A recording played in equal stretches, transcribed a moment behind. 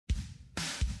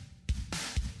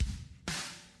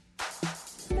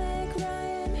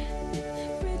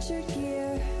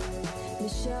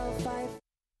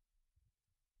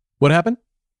What happened?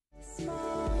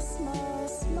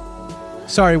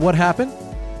 Sorry, what happened,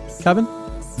 Kevin?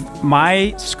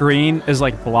 My screen is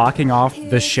like blocking off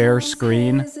the share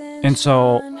screen, and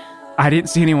so I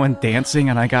didn't see anyone dancing,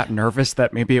 and I got nervous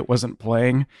that maybe it wasn't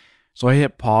playing. So I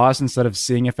hit pause instead of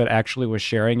seeing if it actually was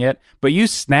sharing it. But you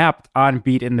snapped on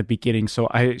beat in the beginning, so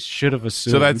I should have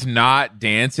assumed. So that's not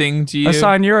dancing to you?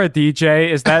 Hassan, you're a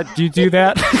DJ. Do you do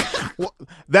that? Well,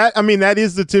 that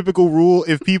is the typical rule.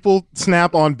 If people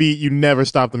snap on beat, you never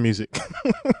stop the music.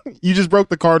 You just broke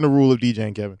the cardinal rule of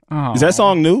DJing, Kevin. Oh. Is that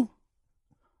song new?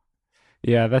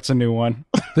 Yeah, that's a new one.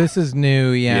 This is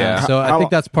new, yeah. So I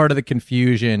think that's part of the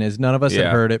confusion is none of us had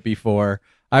heard it before.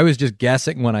 I was just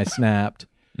guessing when I snapped.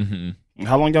 Mm-hmm.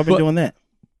 How long y'all been doing that?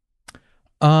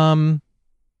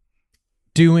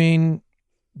 Doing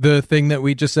the thing that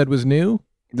we just said was new.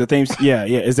 The themes, yeah.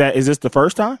 Is this the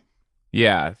first time?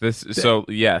 Yeah. This is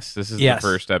the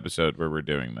first episode where we're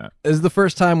doing that. This is the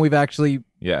first time we've actually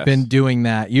been doing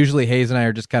that. Usually Hayes and I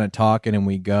are just kind of talking and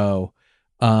we go.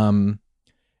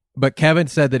 But Kevin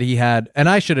said that he had, and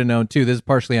I should have known too, this is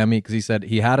partially on me because he said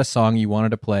he had a song, you wanted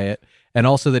to play it, and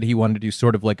also that he wanted to do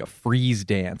sort of like a freeze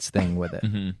dance thing with it.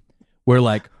 Mm-hmm. Where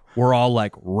like we're all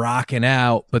like rocking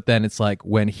out, but then it's like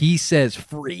when he says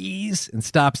freeze and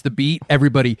stops the beat,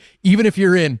 everybody, even if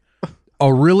you're in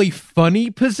a really funny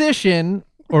position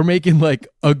or making like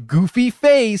a goofy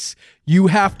face, you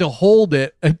have to hold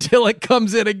it until it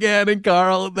comes in again. And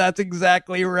Carl, that's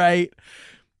exactly right.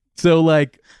 So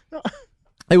like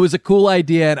it was a cool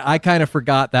idea and I kind of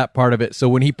forgot that part of it. So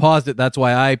when he paused it, that's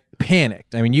why I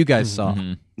panicked. I mean, you guys saw.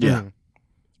 Yeah.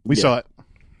 We saw it.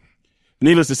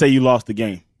 Needless to say, you lost the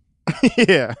game.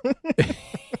 Yeah.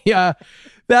 Yeah,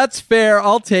 that's fair.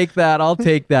 I'll take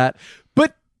that.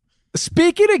 But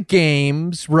speaking of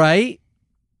games, right?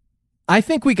 I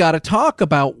think we got to talk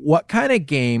about what kind of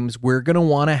games we're going to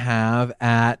want to have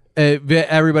at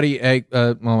everybody.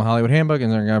 Hollywood Handbook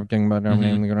and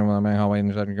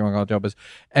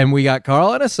and we got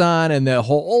Carl and Hassan and the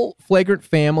whole Flagrant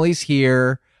families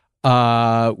here.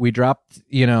 We dropped,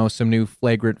 some new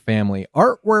Flagrant family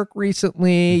artwork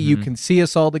recently. You can see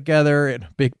us all together in a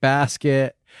big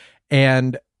basket.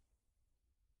 And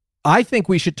I think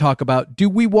we should talk about, do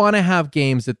we want to have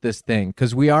games at this thing?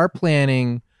 Because we are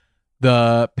planning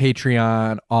the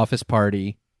Patreon office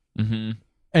party. Mm-hmm.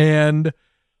 And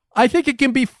I think it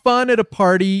can be fun at a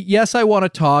party. Yes, I want to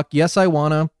talk. Yes, I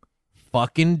want to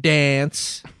fucking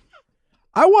dance.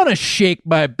 I want to shake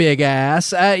my big ass.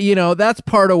 That's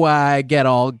part of why I get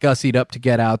all gussied up to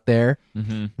get out there.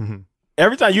 Mm-hmm. Mm-hmm.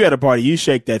 Every time you at a party, you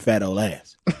shake that fat old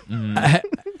ass.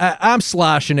 I'm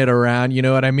sloshing it around, you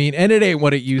know what I mean? And it ain't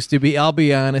what it used to be. I'll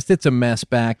be honest. It's a mess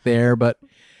back there, but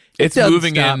it's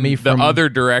moving in the other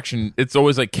direction. It's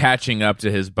always like catching up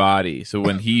to his body. So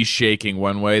when he's shaking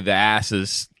one way, the ass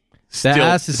is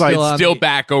still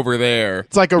back over there.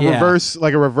 It's like a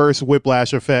reverse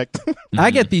whiplash effect.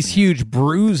 I get these huge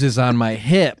bruises on my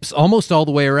hips, almost all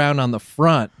the way around on the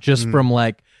front, just from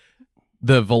like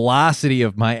the velocity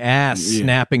of my ass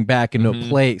snapping back into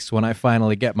place when I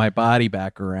finally get my body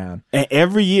back around. And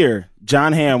every year,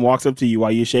 John Hamm walks up to you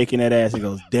while you're shaking that ass and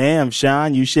goes, "Damn,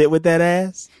 Sean, you shit with that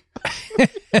ass?"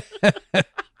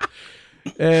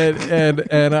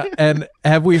 And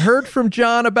have we heard from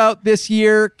John about this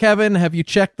year, Kevin? Have you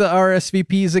checked the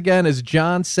RSVPs again? Has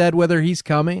John said whether he's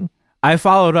coming? I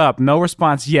followed up. No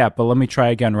response yet, but let me try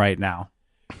again right now.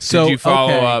 So, did you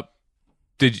follow up?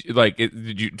 Did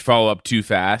you follow up too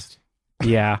fast?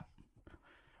 Yeah.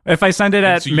 If I send it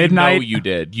at midnight, you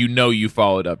did. You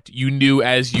followed up. You knew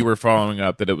as you were following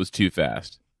up that it was too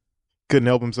fast. Couldn't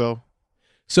help himself.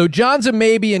 So John's a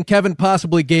maybe, and Kevin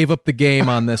possibly gave up the game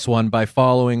on this one by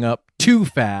following up too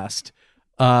fast,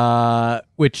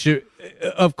 which,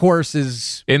 of course,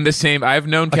 is in the same. I've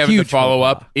known Kevin to follow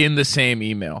up in the same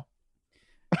email.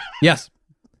 Yes.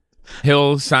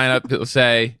 He'll sign up. He'll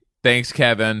say, "Thanks,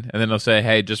 Kevin," and then he'll say,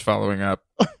 "Hey, just following up."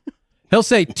 He'll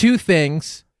say two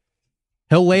things.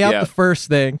 He'll lay out the first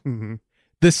thing. Mm-hmm.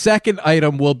 The second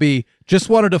item will be, just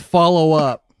wanted to follow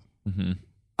up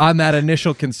on that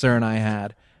initial concern I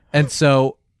had. And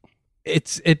so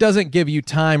it doesn't give you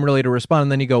time really to respond.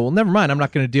 And then you go, well, never mind. I'm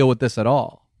not going to deal with this at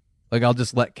all. Like, I'll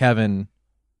just let Kevin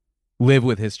live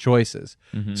with his choices.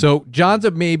 So John's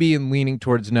a maybe and leaning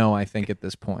towards no, I think, at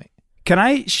this point. Can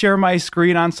I share my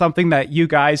screen on something that you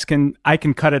guys I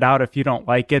can cut it out if you don't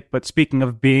like it. But speaking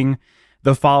of being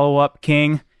the follow-up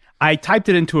king, I typed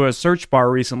it into a search bar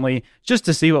recently just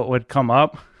to see what would come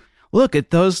up. Look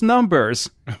at those numbers.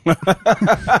 For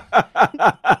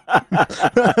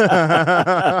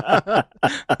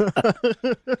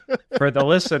the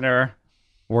listener,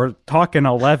 we're talking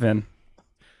 11.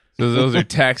 Those are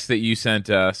texts that you sent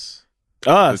us.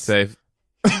 Us. That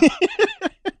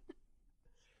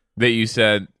you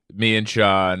said, me and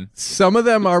Sean. Some of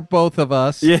them are both of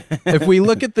us. Yeah. If we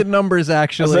look at the numbers,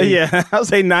 actually, I'll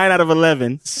say 9 out of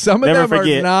 11. Some of Never them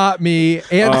forget. are not me,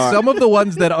 and some of the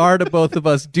ones that are to both of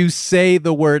us do say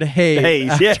the word "hey."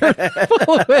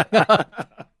 Yeah.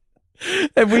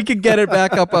 And we can get it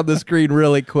back up on the screen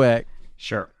really quick.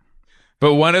 Sure.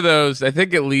 But one of those, I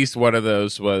think at least one of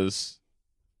those was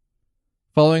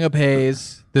Following up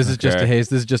haze. This is just a haze.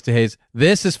 This is just a haze.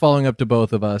 This is following up to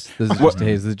both of us. This is just a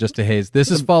haze. This is just a haze.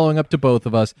 This is following up to both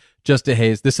of us. Just a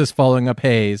haze. This is following up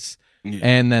haze. Yeah.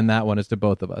 And then that one is to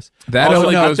both of us. That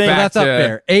only goes back that's to, up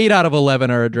there. 8 out of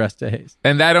 11 are addressed to haze.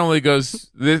 And that only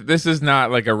goes. This is not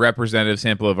like a representative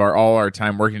sample of all our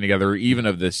time working together, or even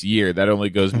of this year. That only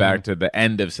goes back to the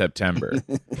end of September.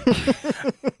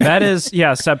 That is,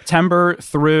 September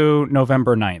through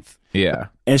November 9th. Yeah.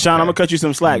 And Sean, I'm gonna cut you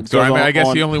some slack. So I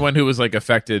guess the only one who was like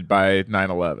affected by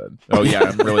 9/11. Oh yeah,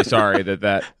 I'm really sorry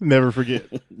that never forget.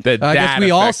 I guess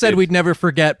we all said we'd never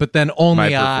forget, but then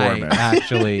only I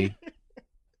actually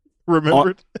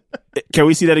remembered. Can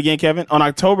we see that again, Kevin? On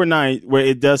October 9th, where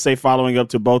it does say following up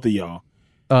to both of y'all.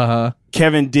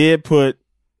 Kevin did put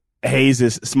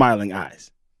Hayes' smiling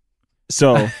eyes.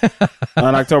 So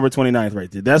on October 29th, right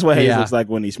there. That's what Hayes looks like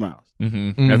when he smiles.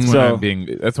 Mm-hmm.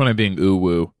 That's when I'm being ooh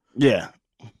woo. Yeah.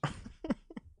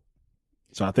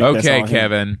 So I think okay,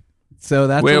 Kevin. So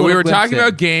that's we were talking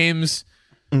about games.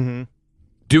 Mm-hmm.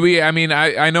 Do we? I mean,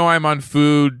 I know I'm on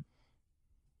food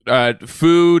and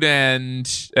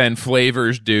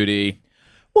flavors duty.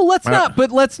 Well,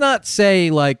 let's not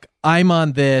say like I'm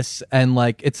on this and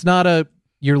like it's not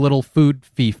your little food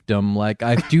fiefdom. Like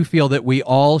I do feel that we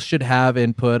all should have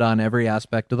input on every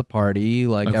aspect of the party.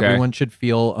 Like everyone should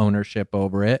feel ownership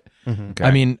over it. Mm-hmm. Okay. I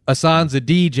mean, Asan's a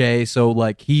DJ, so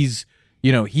like he's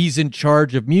in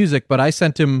charge of music, but I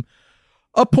sent him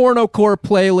a pornocore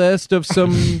playlist of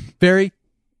some very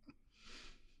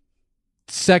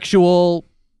sexual,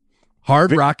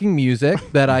 hard rocking music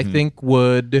that I think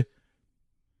would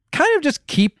kind of just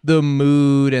keep the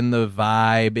mood and the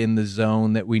vibe in the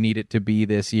zone that we need it to be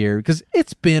this year, because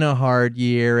it's been a hard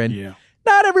year and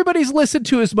not everybody's listened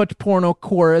to as much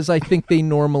pornocore as I think they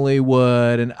normally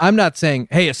would. And I'm not saying,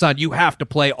 hey, Asan, you have to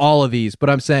play all of these, but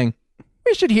I'm saying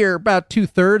we should hear about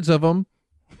 2/3 of them.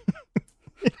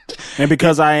 And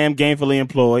because I am gainfully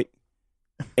employed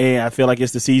and I feel like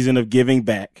it's the season of giving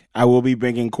back, I will be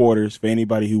bringing quarters for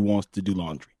anybody who wants to do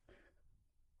laundry.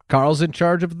 Carl's in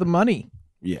charge of the money.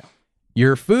 Yeah.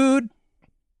 Your food,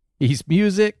 he's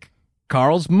music,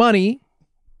 Carl's money.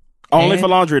 Only for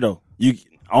laundry, though.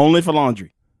 Only for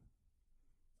laundry.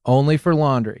 Only for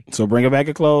laundry. So bring a bag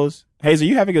of clothes. Hayes, are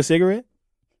you having a cigarette?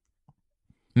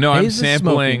 No, I'm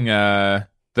sampling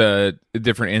the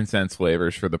different incense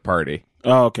flavors for the party.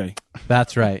 Oh, okay.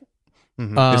 That's right.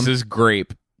 Mm-hmm. This is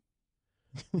grape.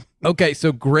 Okay,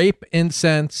 so grape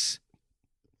incense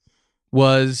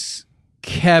was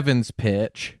Kevin's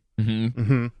pitch. Mm-hmm.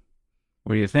 Mm-hmm.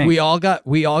 What do you think? We all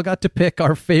got to pick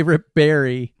our favorite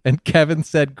berry, and Kevin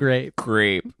said grape.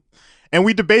 Grape. And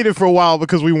we debated for a while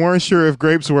because we weren't sure if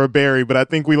grapes were a berry, but I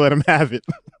think we let him have it.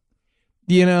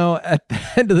 At the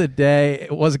end of the day,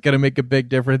 it wasn't going to make a big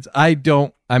difference.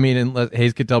 Unless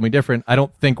Hayes could tell me different, I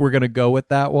don't think we're going to go with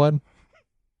that one.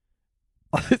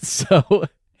 So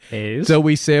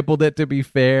we sampled it to be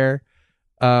fair.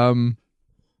 I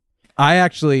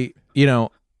actually,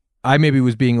 I maybe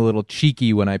was being a little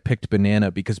cheeky when I picked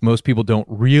banana because most people don't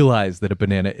realize that a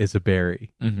banana is a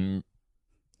berry.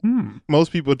 Mm-hmm.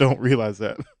 Most people don't realize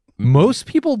that. Most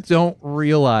people don't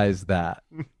realize that.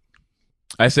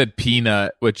 I said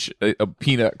peanut, which a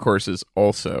peanut, of course, is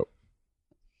also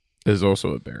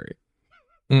a berry.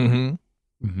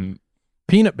 Mm-hmm. Mm-hmm.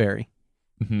 Peanut berry.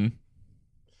 Mm-hmm.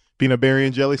 Peanut berry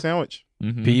and jelly sandwich.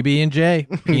 Mm-hmm. PB&J.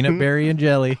 Peanut berry and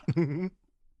jelly.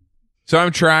 So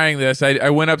I'm trying this. I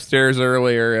went upstairs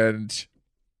earlier and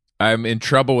I'm in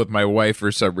trouble with my wife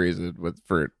for some reason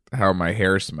for how my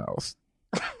hair smells.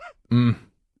 Because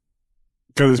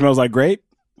it smells like grape?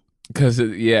 Because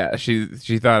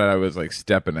she thought I was like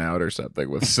stepping out or something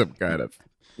with some kind of.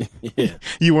 Yeah.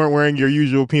 You weren't wearing your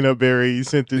usual peanut berry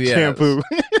scented shampoo.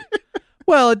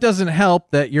 Well, it doesn't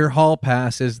help that your hall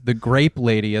pass is the grape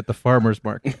lady at the farmer's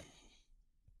market.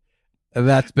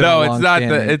 That's been no, it's not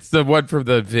it's the one from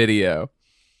the video.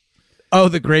 Oh,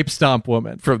 the grape stomp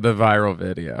woman from the viral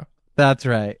video. That's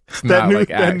right. It's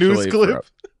that news clip.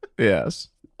 Yes.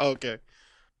 Okay.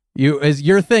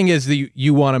 Your thing is that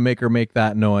you want to make her make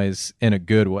that noise in a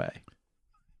good way.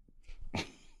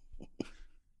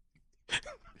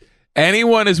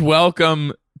 Anyone is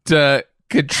welcome to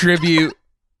contribute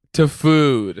to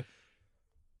food.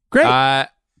 Great.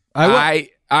 I'm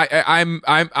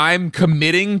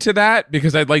committing to that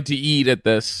because I'd like to eat at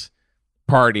this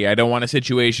party. I don't want a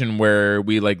situation where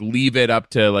we like leave it up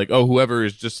to like, oh, whoever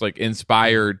is just like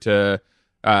inspired to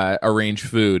arrange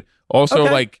food. Also,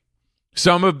 like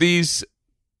some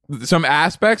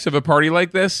aspects of a party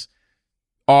like this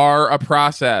are a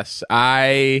process.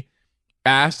 I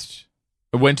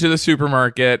went to the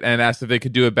supermarket and asked if they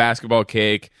could do a basketball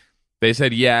cake. They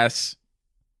said yes.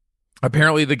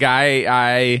 Apparently, the guy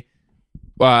I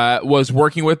was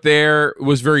working with there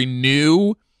was very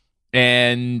new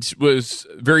and was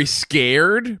very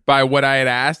scared by what I had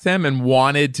asked him and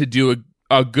wanted to do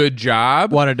a good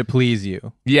job. Wanted to please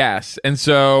you. Yes. And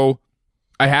so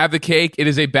I have the cake. It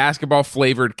is a basketball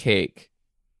flavored cake.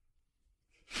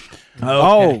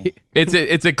 Oh,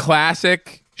 it's a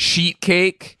classic sheet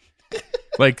cake.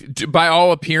 Like, by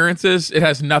all appearances, it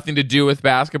has nothing to do with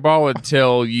basketball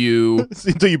until you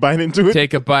bite into it.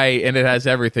 Take a bite, and it has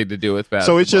everything to do with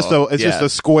basketball. So it's just a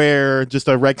square, just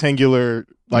a rectangular,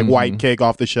 like white cake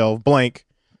off the shelf, blank.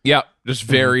 Yep, just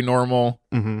very normal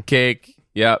cake.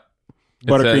 Yep,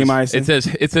 buttercream icing.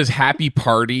 It says "Happy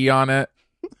Party" on it.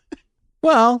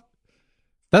 Well,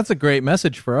 that's a great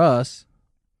message for us.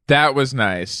 That was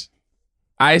nice.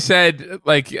 I said,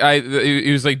 like,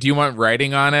 he was like, do you want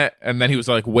writing on it? And then he was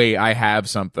like, wait, I have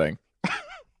something.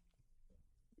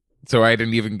 So I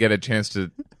didn't even get a chance to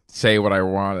say what I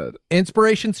wanted.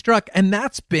 Inspiration struck. And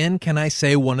that's been, can I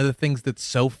say, one of the things that's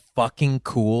so fucking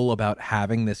cool about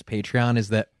having this Patreon is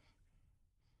that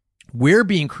we're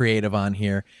being creative on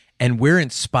here and we're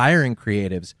inspiring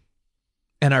creatives.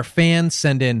 And our fans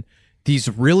send in these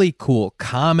really cool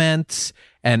comments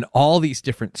and all these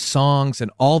different songs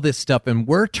and all this stuff. And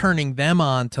we're turning them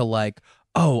on to like,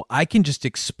 oh, I can just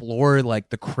explore like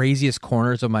the craziest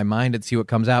corners of my mind and see what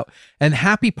comes out. And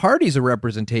Happy Party is a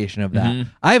representation of that.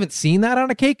 I haven't seen that on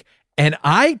a cake and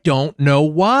I don't know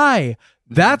why.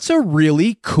 That's a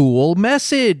really cool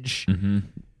message.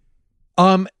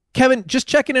 Kevin, just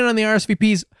checking in on the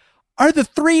RSVPs. Are the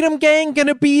Freedom Gang going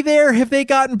to be there? Have they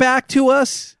gotten back to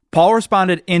us? Paul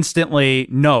responded instantly,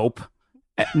 nope.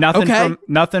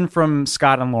 Nothing from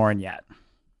Scott and Lauren yet.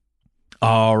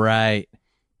 All right.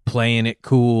 Playing it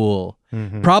cool.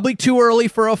 Probably too early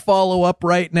for a follow-up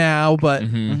right now, but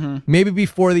maybe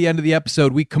before the end of the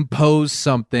episode, we compose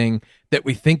something that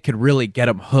we think could really get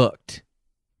them hooked.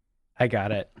 I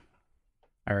got it.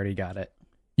 I already got it.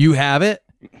 You have it?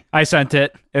 I sent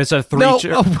it. It's a 3. No,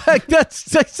 I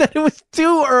said it was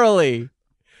too early.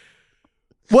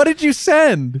 What did you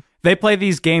send? They play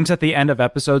these games at the end of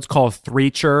episodes called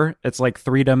Threacher. It's like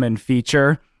Freedom and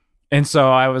Feature. And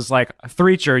so I was like,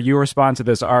 Threacher, you respond to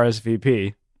this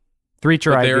RSVP.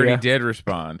 Threacher idea. They already did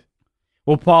respond.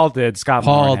 Well, Paul did.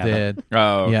 Paul did.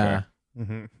 Oh, okay. Yeah.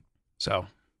 So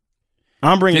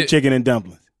I'm bringing chicken and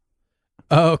dumplings.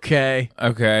 Okay.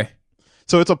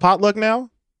 So it's a potluck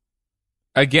now?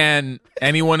 Again,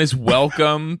 anyone is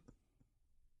welcome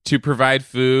to provide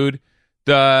food.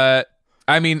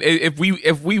 If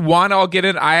we want, I'll get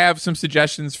it. I have some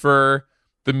suggestions for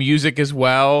the music as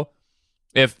well.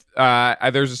 If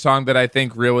there's a song that I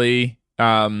think really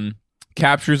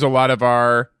captures a lot of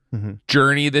our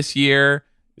journey this year,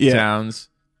 it sounds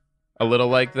a little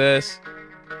like this.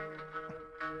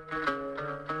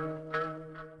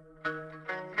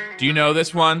 Do you know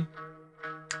this one?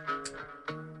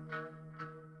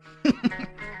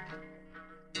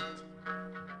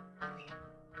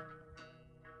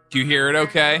 Do you hear it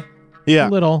okay? Yeah. A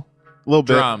little bit.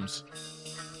 Drums.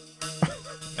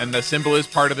 And the cymbal is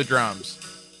part of the drums.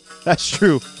 That's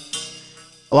true.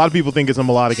 A lot of people think it's a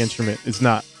melodic instrument. It's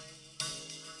not.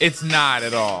 It's not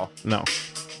at all. No.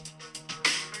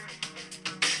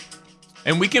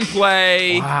 And we can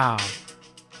play... Wow.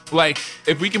 Like,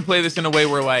 if we can play this in a way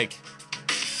where, like,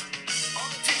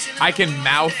 I can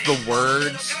mouth the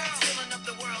words...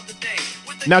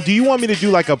 Now, do you want me to do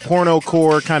like a porno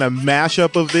core kind of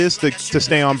mashup of this to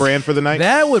stay on brand for the night?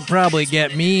 That would probably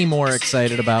get me more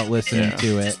excited about listening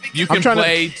to it. You can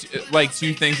play like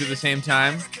two things at the same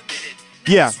time?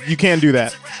 Yeah, you can do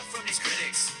that.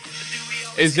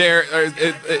 Is there...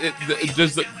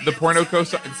 does the porno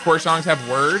core songs have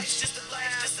words?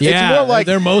 Yeah, it's more like,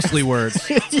 they're mostly words.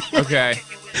 Okay.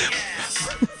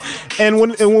 And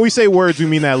when we say words, we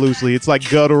mean that loosely. It's like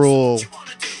guttural...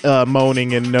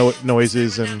 moaning and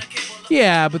noises and but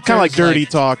kind of like dirty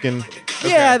talk and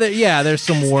there's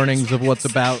some warnings of what's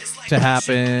about to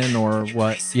happen or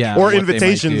what or what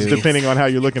invitations depending on how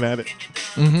you're looking at it.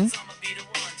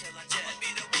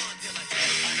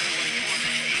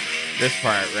 This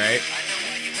part, right?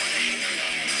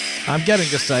 I'm getting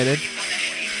excited.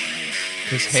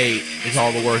 Because hate is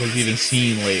all the world has even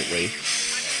seen lately.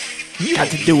 Got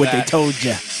to do what they told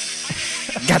you.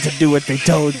 Got to do what they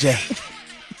told you.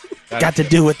 Got to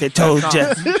do what they told you.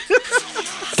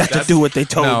 Got to do what they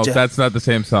told you. No, that's not the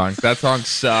same song. That song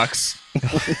sucks.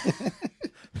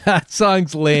 That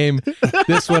song's lame.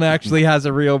 This one actually has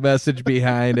a real message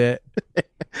behind it.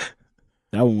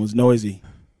 That one was noisy.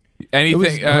 Anything It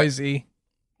was noisy.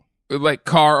 Like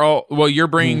Carl? Well, you're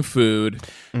bringing food.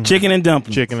 Chicken and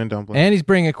dumplings. Chicken and dumplings. And he's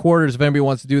bringing quarters if anybody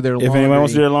wants to do their laundry. If anyone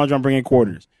wants to do their laundry, I'm bringing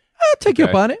quarters. I'll take you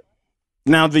Okay. up on it.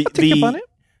 Now Take you up on it.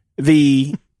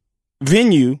 the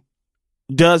venue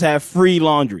does have free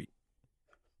laundry,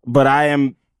 but I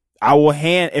will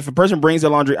hand, if a person brings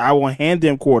their laundry, I will hand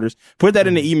them quarters. Put that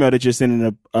in the email that you're sending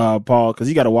to Paul, because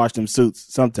you got to wash them suits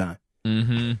sometime.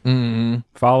 Mm-hmm. Mm-hmm.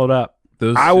 Followed up.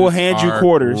 Those I will suits hand you are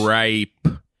quarters. Ripe.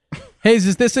 Hey,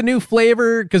 is this a new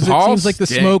flavor? Because it Paul seems like the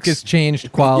sticks. smoke has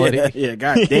changed quality. Yeah,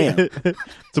 goddamn.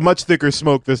 It's a much thicker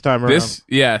smoke this time around.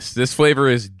 This flavor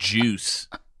is juice.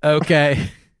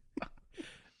 Okay.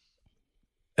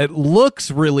 It looks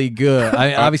really good.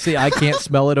 Obviously, I can't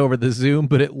smell it over the Zoom,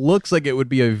 but it looks like it would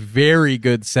be a very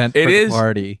good scent for the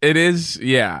party. It is,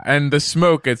 yeah. And the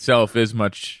smoke itself is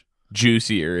much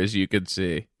juicier, as you could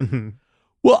see.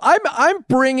 Well, I'm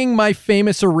bringing my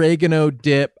famous oregano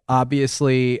dip.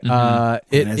 Obviously,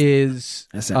 it is.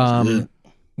 That sounds good.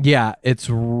 Yeah, it's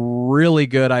really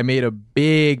good. I made a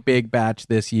big batch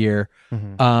this year.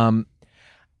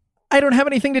 I don't have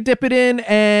anything to dip it in,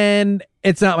 and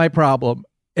it's not my problem.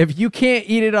 If you can't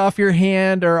eat it off your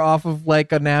hand or off of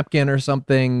like a napkin or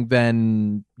something,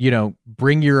 then,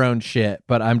 bring your own shit.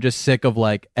 But I'm just sick of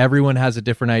like, everyone has a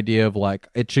different idea of like,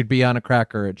 it should be on a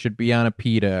cracker, it should be on a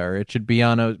pita, or it should be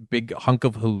on a big hunk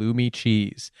of halloumi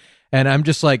cheese. And I'm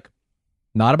just like,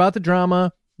 not about the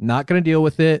drama, not going to deal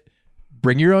with it.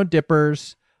 Bring your own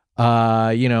dippers.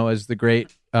 As the great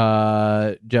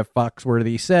Jeff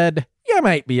Foxworthy said, you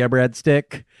might be a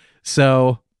breadstick.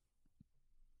 So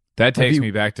That takes me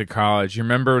back to college. You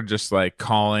remember just like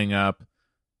calling up,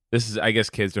 this is, I guess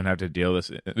kids don't have to deal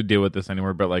with this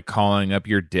anymore, but like calling up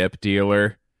your dip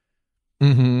dealer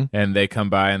and they come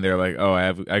by and they're like, oh,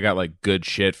 I got like good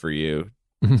shit for you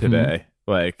today.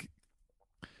 Like,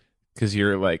 cause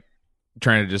you're like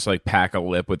trying to just like pack a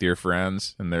lip with your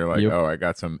friends and they're like, oh,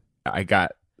 I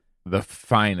got the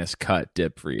finest cut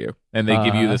dip for you. And they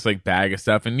give you this like bag of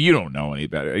stuff and you don't know any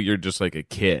better. You're just like a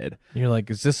kid. You're like,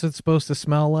 is this what it's supposed to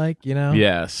smell like?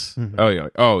 Yes. Oh, you're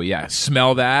like, oh yeah.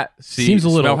 Smell that. Seems a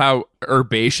little- Smell how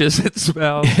herbaceous it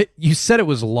smells. You said it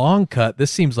was long cut.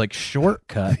 This seems like short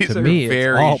cut These to are me.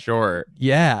 very It's all, short.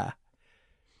 yeah.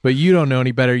 But you don't know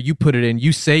any better. You put it in.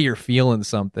 You say you're feeling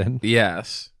something.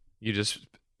 Yes. You just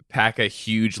pack a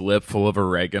huge lip full of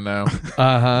oregano.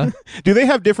 Do they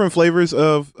have different flavors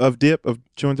of dip, of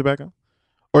chewing tobacco?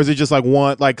 Or is it just like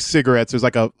one, like cigarettes, there's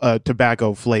like a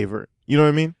tobacco flavor? You know what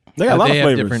I mean? They got a lot of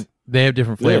flavors. They have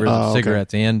different flavors Oh, of okay.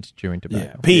 cigarettes and chewing tobacco.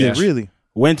 Yeah, peach, Really?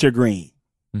 wintergreen,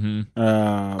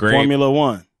 Mm-hmm. Grape. Formula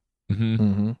One.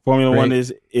 Mm-hmm. Formula Grape.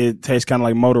 One it tastes kind of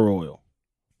like motor oil,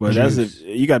 but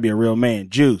you got to be a real man.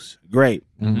 Juice, grape,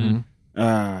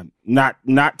 not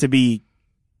to be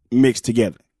mixed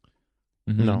together.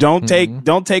 No. Don't take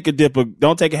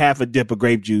a half a dip of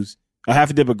grape juice, a half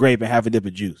a dip of grape and half a dip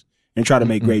of juice, and try to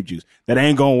make grape juice. That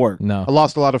ain't gonna work. No. I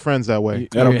lost a lot of friends that way.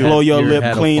 That'll blow your lip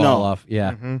head will clean fall off.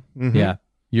 Yeah. Mm-hmm. Yeah.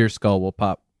 Your skull will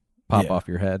pop Yeah. off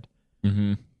your head.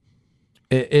 Mm-hmm.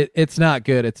 It's not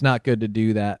good. It's not good to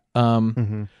do that.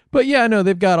 But yeah, no,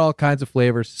 they've got all kinds of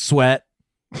flavors. Sweat.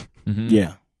 Mm-hmm.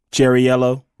 Yeah, cherry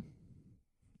yellow.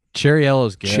 Cherry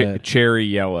yellow's good. Cherry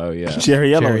yellow, yeah. Cherry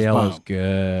yellow Cherry is yellow's bomb.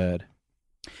 good.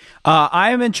 I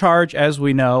am in charge, as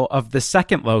we know, of the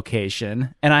second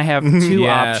location, and I have two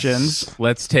Yes. options.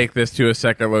 Let's take this to a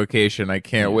second location. I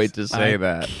can't wait to say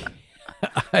that.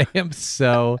 I am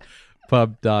so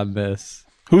pumped on this.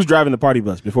 Who's driving the party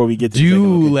bus before we get to the second Do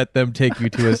location? let them take you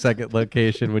to a second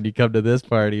location when you come to this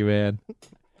party, man.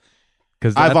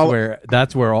 Because I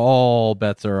that's where all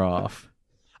bets are off.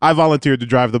 I volunteered to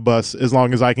drive the bus as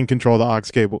long as I can control the aux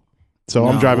cable. So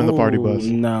I'm driving the party bus.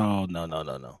 No.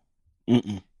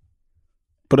 Mm-mm.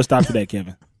 Put a stop to that,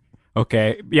 Kevin.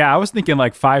 Okay. Yeah, I was thinking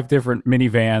like 5 different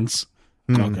minivans.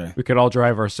 Okay. We could all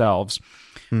drive ourselves.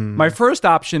 My first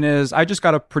option is I just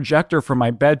got a projector for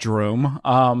my bedroom.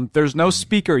 There's no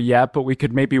speaker yet, but we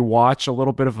could maybe watch a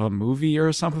little bit of a movie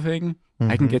or something.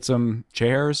 I can get some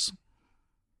chairs.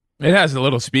 It has a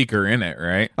little speaker in it,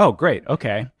 right? Oh, great.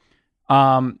 Okay.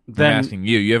 I'm Then asking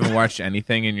you. You haven't watched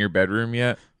anything in your bedroom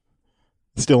yet?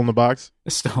 Still in the box.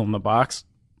 it's still in the box.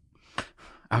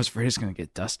 I was afraid it's going to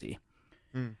get dusty.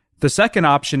 The second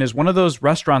option is one of those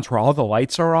restaurants where all the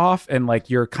lights are off and like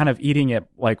you're kind of eating it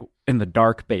like in the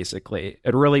dark. Basically,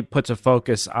 it really puts a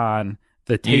focus on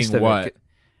the taste Eating of what? it.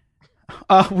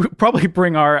 We probably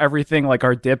bring our everything, like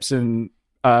our dips and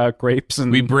grapes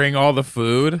and We bring all the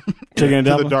food. Chicken and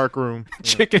To the dumplings. dark room.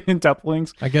 chicken and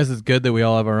dumplings. I guess it's good that we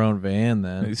all have our own van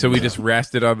then. So we just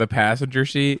rested on the passenger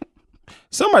seat.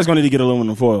 Somebody's going to need to get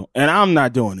aluminum foil, and I'm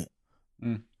not doing it.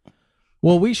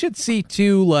 Well, we should see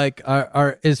too. Like,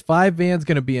 is 5 vans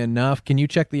going to be enough? Can you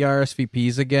check the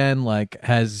RSVPs again? Like,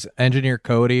 has engineer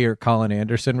Cody or Colin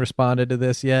Anderson responded to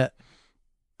this yet?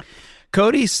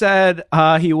 Cody said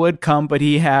he would come, but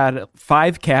he had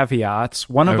 5 caveats.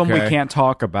 One of them we Okay. can't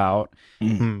talk about.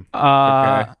 Mhm.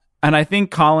 Okay. And I think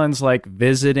Colin's like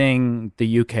visiting the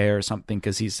UK or something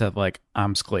because he said like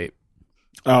I'm Skleep.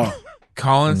 Oh,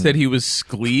 Colin said he was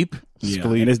Skleep. yeah,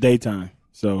 and it's daytime,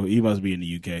 so he must be in the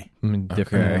UK. I mean,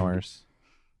 different Okay. hours.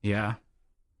 Yeah,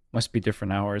 must be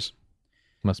different hours.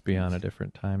 Must be on a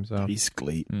different time zone. He's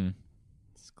Skleep.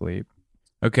 Sleep.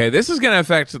 Okay, this is going to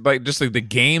affect like just like the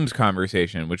games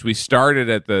conversation, which we started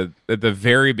at the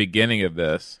very beginning of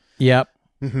this. Yep.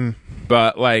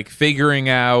 But like figuring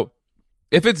out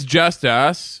if it's just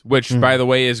us, which by the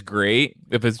way is great.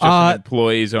 If it's just an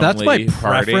employees only That's my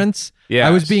party. preference. Yes.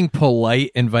 I was being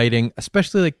polite, inviting,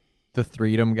 especially like the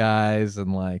Freedom guys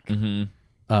and like John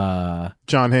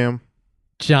Hamm.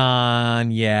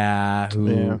 John. Yeah,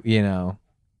 who Yeah.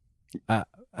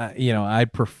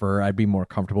 I'd be more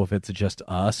comfortable if it's just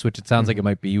us, which it sounds like it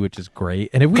might be, which is great.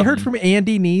 And have we heard from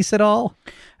Andy Neese at all?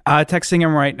 Texting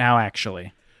him right now,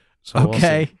 actually. So we'll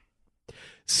Okay. see.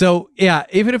 So yeah,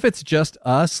 even if it's just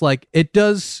us, like it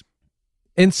does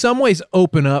in some ways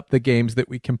open up the games that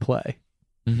we can play.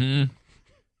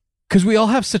 Because we all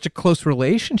have such a close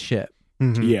relationship.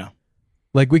 Yeah,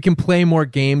 Like we can play more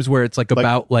games where it's like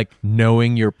about like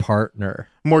knowing your partner.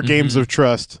 More games of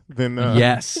trust than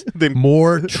Yes. than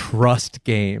More trust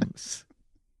games.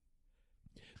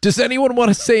 Does anyone want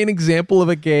to say an example of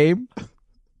a game?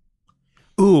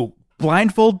 Ooh,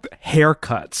 blindfold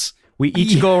haircuts. We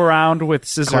each go around with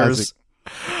scissors.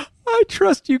 Classic. I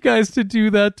trust you guys to do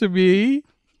that to me.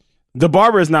 the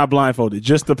barber is not blindfolded;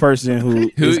 just the person who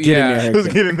is getting yeah. their who's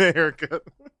haircut. getting the haircut.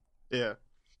 Yeah.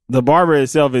 The barber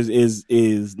itself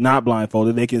is not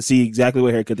blindfolded. They can see exactly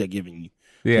what haircut they're giving you.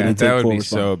 Yeah, And they that take would be full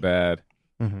so bad.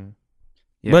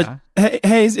 Yeah. But hey,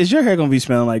 Hayes, is your hair gonna be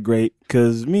smelling like grape?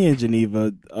 Because me and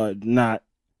Geneva are not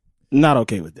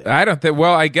okay with that. I don't think.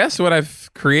 Well, I guess what I've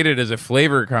created is a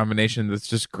flavor combination that's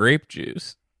just grape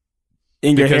juice.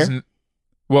 In your Because hair,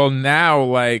 well, now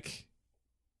like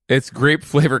it's grape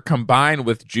flavor combined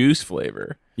with juice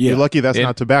flavor. yeah, You're lucky that's In-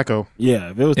 not tobacco. yeah.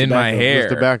 If it was in tobacco, my It's hair.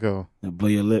 tobacco. it'd blow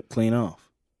your lip clean off.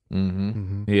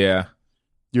 Mm-hmm. Yeah.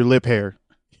 Your lip hair.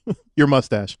 Your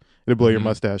mustache. It'll blow your Mhm.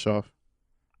 mustache off.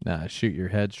 Nah, shoot your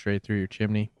head straight through your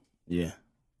chimney. Yeah,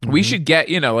 We should get,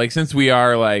 like since we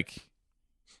are like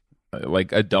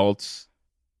adults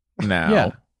now.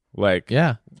 Yeah. Like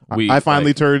Yeah. we I finally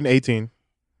like, turned 18.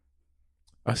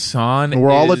 Asan And we're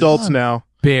all is adults now.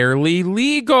 barely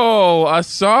legal.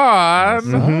 Asan.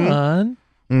 Fun.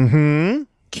 Mm-hmm.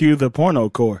 cue the porno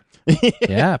core.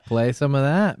 Yeah, play some of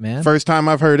that, man. First time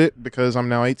I've heard it because I'm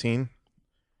now 18.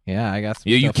 Yeah, I got some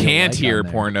Yeah, you stuff you'll can't like hear on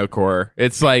there. porno core.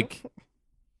 It's like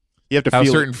You have to how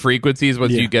feel certain frequencies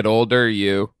once Yeah. you get older,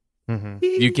 you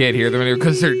it. can't hear them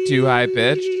because they're too high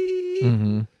pitched.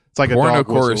 Mm-hmm. It's like a Porno dog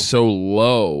core whistle. is so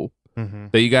low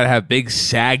that you got to have big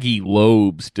saggy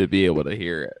lobes to be able to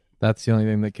hear it. That's the only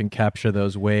thing that can capture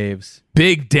those waves.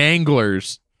 Big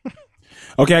danglers.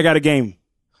 Okay, I got a game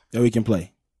that we can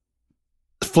play.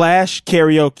 Flash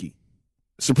karaoke,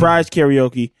 surprise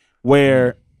karaoke,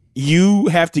 where you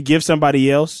have to give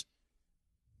somebody else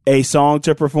a song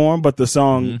to perform, but the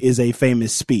song is a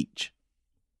famous speech.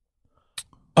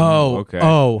 Oh, okay.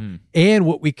 And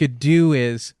what we could do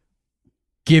is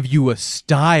give you a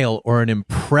style or an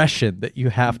impression that you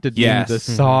have to do Yes. the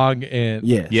song in.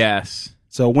 Yes. Yes.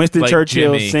 So Winston Like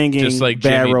Churchill Jimmy, singing just like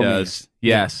Bad Jimmy Romance. does.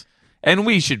 Yes. And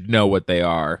we should know what they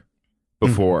are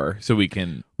before so we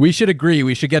can We should agree.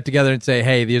 We should get together and say,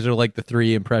 hey, these are like the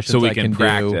 3 impressions so we I can do.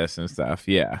 practice and stuff.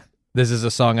 Yeah. This is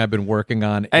a song I've been working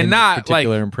on And in not, this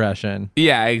particular like- impression.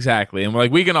 Yeah, exactly. And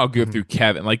like we can all go through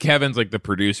Kevin. Like Kevin's like the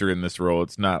producer in this role.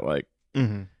 It's not like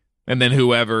Mm-hmm. and then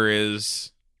whoever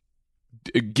is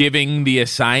giving the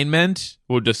assignment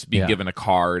will just be Yeah. given a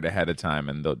card ahead of time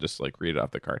and they'll just like read it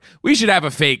off the card. We should have a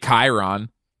fake Chiron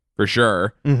for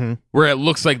sure, Mm-hmm. where it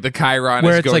looks like the Chiron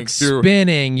Where is it's going like through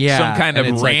spinning, yeah. some kind of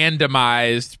and it's like,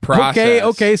 randomized process.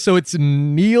 Okay, so it's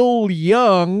Neil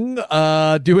Young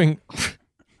doing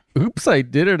oops, I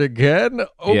did it again.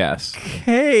 Yes.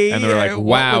 Okay. And they're like, what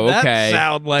wow, would that okay.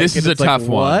 sound like? This And is a it's like, tough one.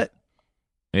 What?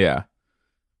 Yeah.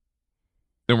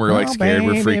 Then we're like Oh, scared.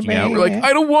 We're baby, freaking out. We're like, baby.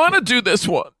 I don't want to do this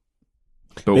one.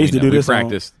 But They used to do this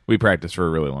on- We practiced for a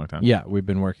really long time. Yeah, we've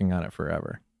been working on it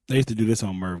forever. They used to do this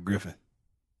on Merv Griffin.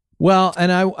 Well,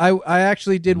 and I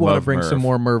actually did want to Love bring Merv. some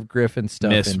more Merv Griffin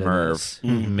stuff Miss into Merv. this.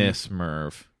 Miss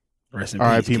Merv. Rest in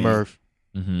R.I.P. peace, King. Merv.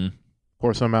 Mm-hmm.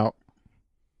 Pour some out.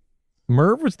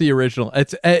 Merv was the original.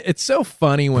 It's so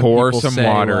funny when Pour people some say,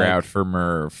 water like, out for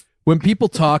Merv. when people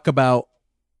talk about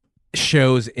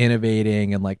shows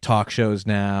innovating and like talk shows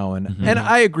now, and Mhm. and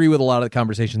I agree with a lot of the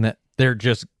conversation that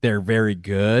they're very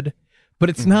good, but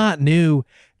it's not new.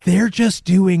 They're just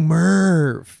doing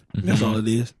Merv. That's all it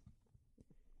is.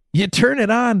 You turn it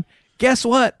on, guess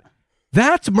what?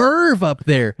 That's Merv up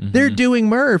there. They're doing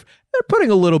Merv. They're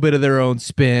putting a little bit of their own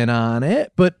spin on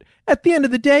it, but at the end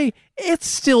of the day, it's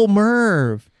still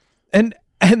Merv. And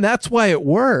that's why it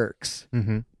works.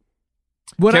 Mm-hmm.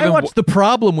 When Kevin, I watch The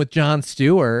Problem with Jon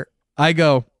Stewart, I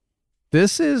go,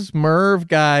 this is Merv,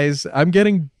 guys. I'm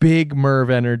getting big Merv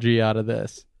energy out of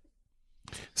this.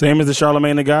 Same as the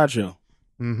Charlemagne the God show.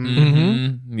 Mm-hmm.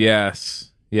 Mm-hmm.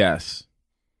 Yes. Yes.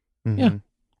 Mm-hmm. Yeah.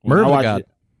 When Merv I the watched God. it-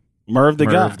 Merv the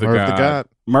Merv God. the Merv the God. God.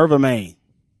 Mervamain.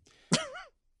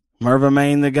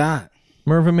 Mervamain the God.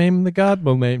 Merv and Maim the God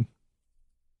will name.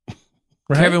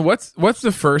 Right? Kevin, what's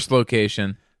the first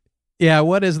location? Yeah,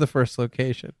 what is the first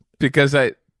location? Because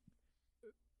it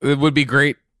would be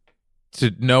great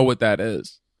to know what that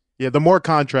is. Yeah, the more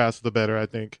contrast, the better, I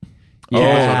think.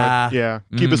 Yeah.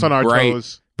 Keep us on our bright.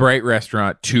 toes. Bright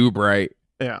restaurant, too bright.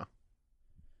 Yeah.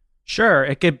 Sure,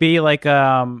 it could be like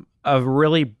a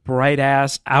really bright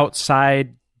ass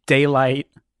outside daylight,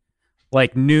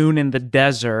 like noon in the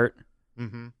desert,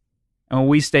 Mm-hmm. and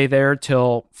we stay there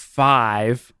till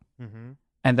 5, Mm-hmm.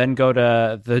 and then go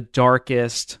to the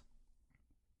darkest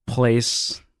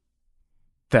place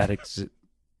that exists.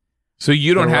 So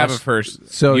you don't The have rest- a first.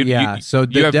 So you- yeah, you- so you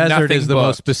the have desert nothing is the most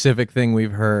booked. specific thing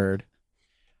we've heard.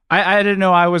 I didn't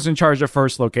know I was in charge of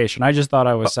first location. I just thought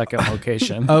I was second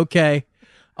location. Okay.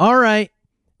 All right.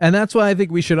 And that's why I think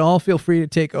we should all feel free to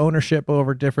take ownership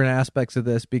over different aspects of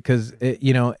this because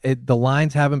the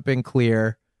lines haven't been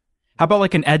clear. How about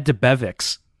like an Ed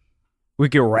DeBevics? We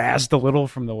get razzed a little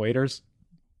from the waiters.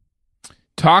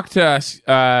 Talk to us.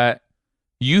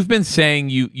 You've been saying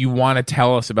you want to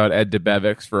tell us about Ed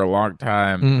DeBevics for a long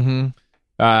time. Mm-hmm.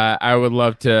 I would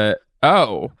love to.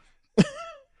 Oh,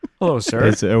 Hello, sir.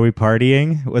 Are we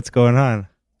partying? What's going on?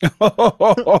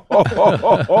 Oh,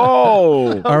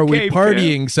 Are we Okay,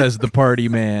 partying, says the party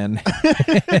man.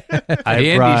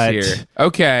 Andy's brought here.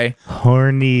 Okay.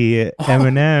 horny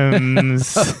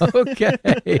M&Ms. Okay.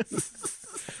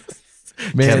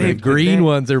 Man, the Kevin, green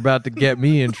ones are about to get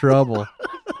me in trouble.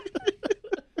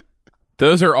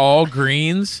 Those are all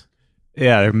greens.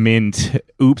 Yeah, they're mint.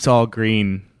 Oops, all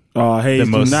green. Oh, hey, The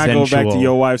do most not go back to sensual.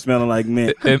 your wife smelling like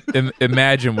mint.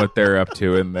 Imagine what they're up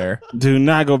to in there. Do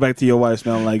not go back to your wife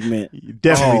smelling like mint. You're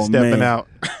definitely Oh, stepping man. out.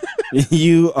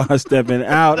 You are stepping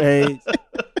out, Hayes.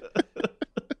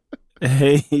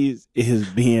 Hayes is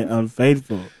being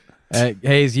unfaithful.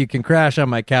 Hayes, you can crash on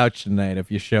my couch tonight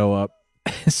if you show up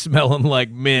smelling like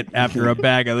mint after a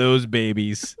bag of those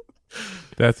babies.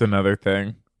 That's another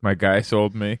thing my guy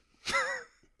sold me.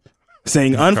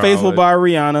 Sing Unfaithful by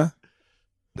Rihanna.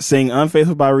 Sing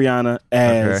Unfaithful by Rihanna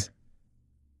as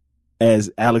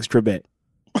Alex Trebek.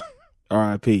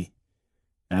 R.I.P.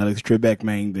 Alex Trebek,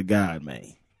 man, the God,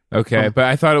 man. Okay, but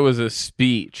I thought it was a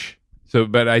speech. So,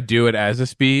 but I do it as a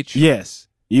speech. Yes.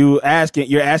 You're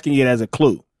asking it as a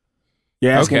clue.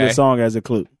 You're asking Okay. the song as a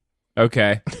clue.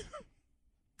 Okay.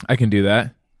 I can do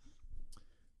that.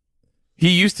 He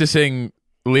used to sing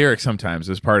lyrics sometimes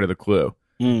as part of the clue.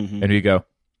 Mm-hmm. And we go,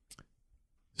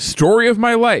 story of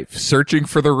my life, searching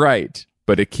for the right,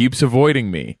 but it keeps avoiding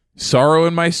me. Sorrow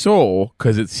in my soul,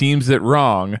 because it seems that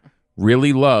wrong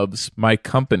really loves my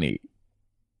company.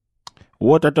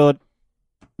 What I thought?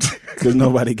 Because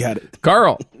nobody got it.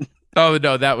 Carl. Oh,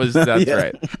 no, that's Yeah.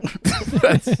 right.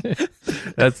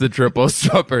 that's the triple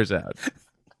supper sound.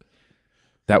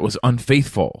 That was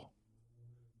unfaithful.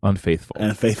 Unfaithful.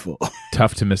 Unfaithful.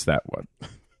 Tough to miss that one.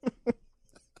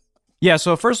 Yeah,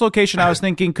 so first location I was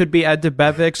thinking could be at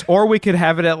DeBevics, or we could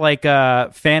have it at like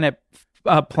Planet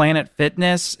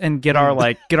Fitness and get our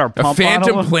A pump on.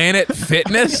 Phantom Planet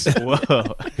Fitness? Whoa.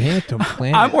 Phantom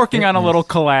Planet. I'm working on a Fitness. little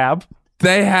collab.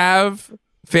 They have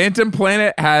Phantom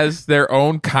Planet has their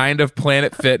own kind of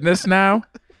Planet Fitness now.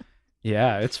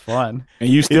 Yeah, it's fun. And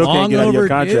you still can't Long get out of your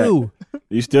contract. overdue.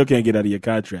 You still can't get out of your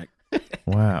contract.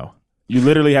 Wow. You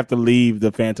literally have to leave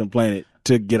the Phantom Planet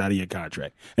to get out of your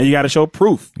contract. And you got to show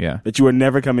proof that you are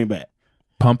never coming back.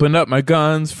 Pumping up my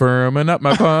guns, firming up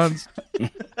my buns.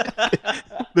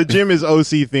 The gym is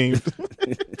OC themed.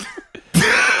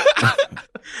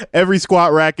 Every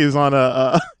squat rack is on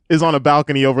a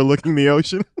balcony overlooking the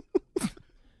ocean.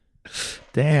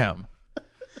 Damn.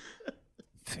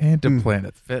 Phantom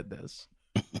Planet Fitness.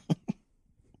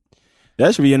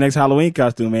 That should be your next Halloween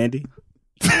costume, Andy.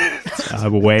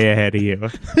 I'm way ahead of you.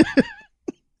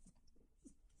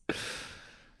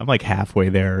 I'm like halfway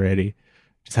there already.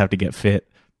 Just have to get fit.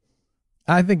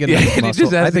 I think a nice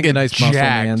muscle. I think a nice muscle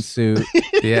man suit.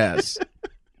 Yes.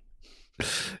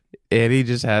 And he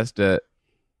just has to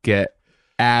get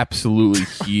absolutely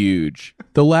huge.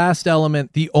 The last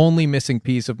element, the only missing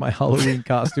piece of my Halloween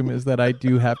costume is that I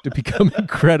do have to become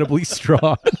incredibly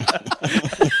strong.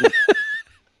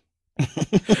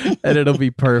 And it'll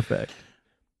be perfect.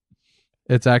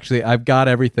 It's actually, I've got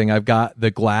everything. I've got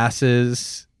the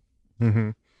glasses.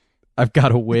 Mm-hmm. I've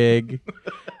got a wig.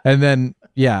 And then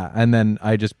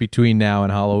I just, between now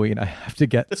and Halloween, I have to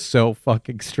get so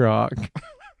fucking strong.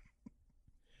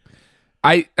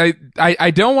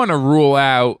 I don't want to rule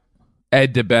out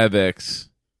Ed DeBevics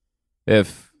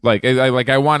if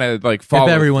I want to follow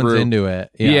if everyone's through. into it.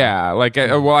 Yeah,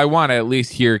 I want to at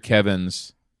least hear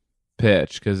Kevin's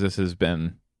pitch because he's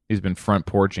been front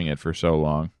porching it for so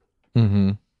long.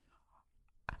 Mm-hmm.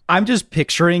 I'm just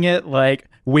picturing it like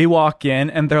we walk in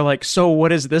and they're like, so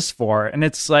what is this for? And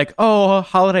it's like, oh, a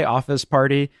holiday office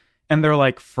party. And they're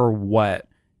like, for what?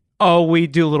 Oh, we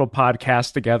do a little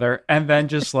podcast together. And then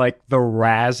just like the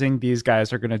razzing these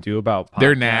guys are going to do about podcasts.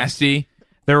 They're nasty.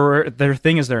 Their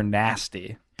thing is they're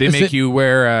nasty. They make you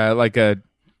wear like a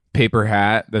paper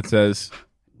hat that says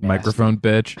microphone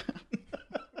bitch.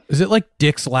 Is it like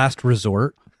Dick's Last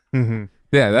Resort? Mm-hmm.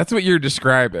 Yeah, that's what you're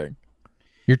describing.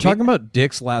 You're talking about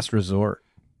Dick's Last Resort.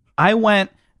 I went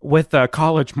with a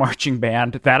college marching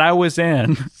band that I was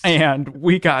in, and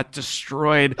we got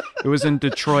destroyed. It was in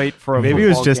Detroit for a Maybe it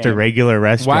was just game. a regular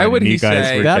restaurant. Why would and he you guys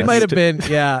say were That just- might have been,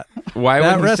 yeah. Why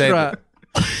That would he say restaurant.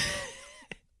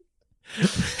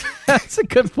 That's a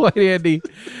good point, Andy.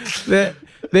 That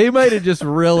they might have just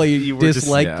really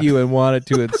disliked you and wanted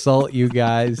to insult you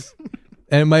guys.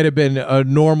 And it might have been a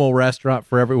normal restaurant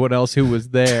for everyone else who was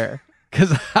there.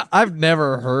 Because I've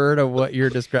never heard of what you're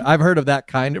describing. I've heard of that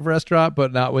kind of restaurant,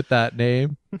 but not with that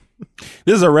name.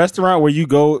 This is a restaurant where you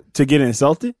go to get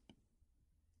insulted?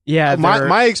 Yeah,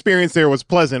 My experience there was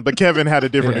pleasant, but Kevin had a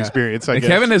different experience, I And guess.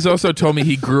 Kevin has also told me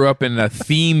he grew up in a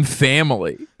theme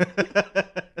family.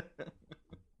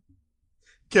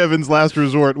 Kevin's Last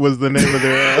Resort was the name of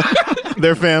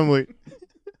their family.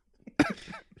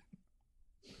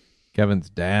 Kevin's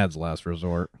dad's last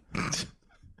resort.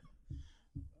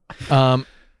 I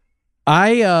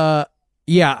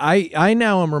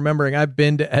now am remembering I've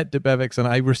been to Ed DeBevics and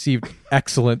I received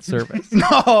excellent service.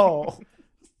 no.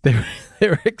 They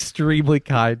were extremely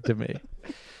kind to me.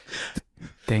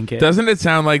 Dang it. Doesn't it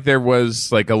sound like there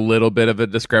was like a little bit of a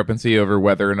discrepancy over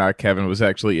whether or not Kevin was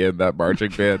actually in that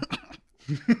marching band?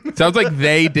 Sounds like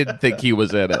they didn't think he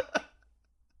was in it.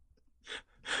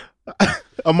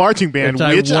 A marching band,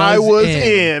 Which which I was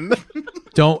in.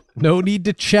 No need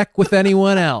to check with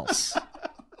anyone else.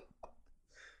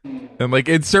 And like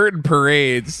in certain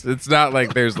parades, it's not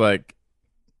like there's like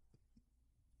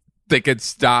they could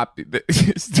stop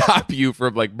you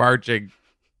from like marching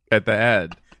at the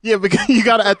end. Yeah, because you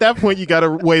got at that point you got to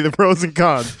weigh the pros and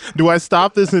cons. Do I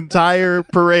stop this entire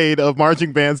parade of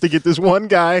marching bands to get this one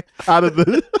guy out of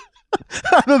the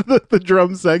the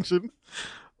drum section,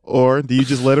 or do you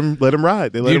just let him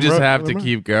ride? You just have to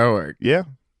keep going. Yeah,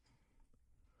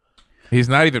 he's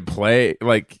not even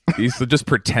he's just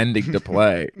pretending to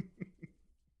play.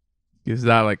 He's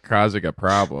not like causing a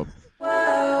problem.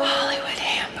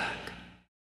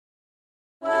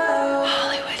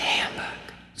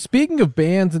 Speaking of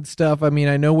bands and stuff, I mean,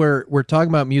 I know we're talking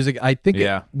about music. I think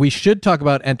we should talk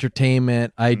about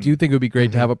entertainment. I do think it would be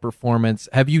great to have a performance.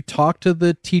 Have you talked to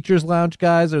the Teachers Lounge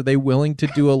guys? Are they willing to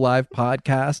do a live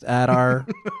podcast at our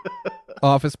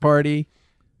office party?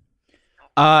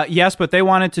 Yes, but they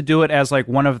wanted to do it as like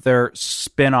one of their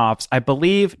spin-offs. I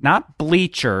believe not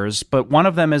Bleachers, but one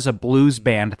of them is a blues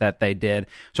band that they did.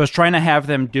 So I was trying to have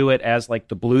them do it as like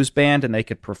the blues band and they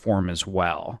could perform as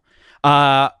well.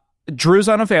 Drew's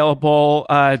unavailable.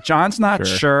 John's not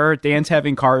sure. Dan's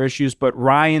having car issues, but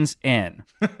Ryan's in.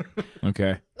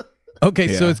 Okay. Okay,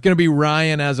 so it's going to be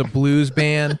Ryan as a blues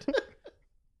band.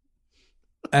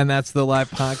 And that's the live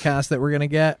podcast that we're going to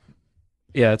get.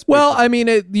 Yeah, it's well, I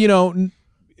mean,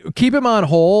 keep him on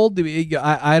hold.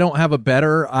 I don't have a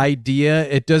better idea.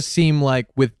 It does seem like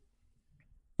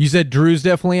you said Drew's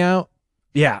definitely out.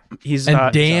 Yeah, he's And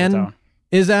he's Dan out of town.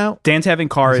 is out. Dan's having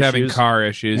car He's issues. having car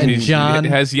issues. And He John-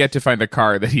 has yet to find a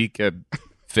car that he could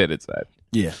fit inside.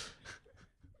 Yeah.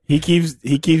 He keeps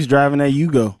driving that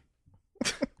Yugo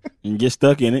and get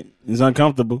stuck in it. It's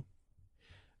uncomfortable.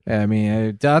 I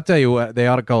mean, I'll tell you what they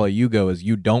ought to call a "you go" is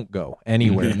 "you don't go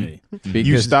anywhere." Because,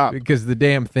 You stop. because the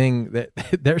damn thing that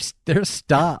they're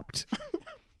stopped.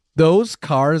 Those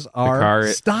cars are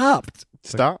stopped.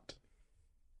 Stopped.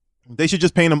 They should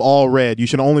just paint them all red. You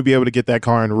should only be able to get that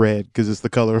car in red because it's the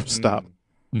color of stop.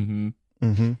 Mm-hmm.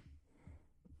 Mm-hmm.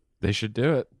 They should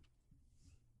do it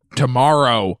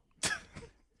tomorrow.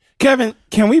 Kevin,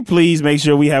 can we please make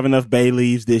sure we have enough bay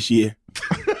leaves this year?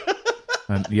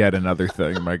 And yet another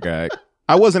thing, my guy.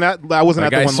 I wasn't at the My one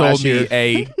guy last sold year.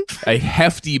 me a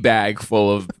hefty bag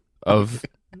full of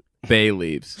bay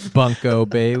leaves Bunko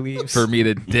bay leaves. for me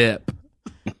to dip.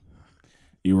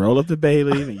 You roll up the bay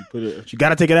leaf and you put it. You got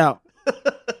to take it out.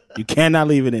 You cannot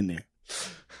leave it in there.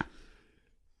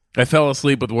 I fell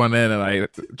asleep with one in and I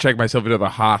checked myself into the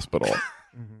hospital.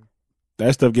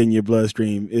 That stuff getting your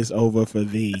bloodstream is over for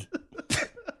thee.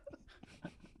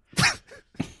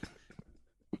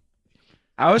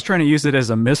 I was trying to use it as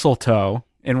a mistletoe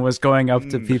and was going up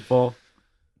to people.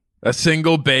 A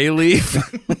single bay leaf.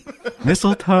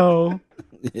 Mistletoe.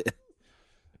 Yeah,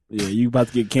 you about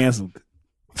to get canceled.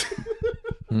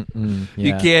 Yeah.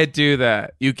 You can't do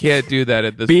that. You can't do that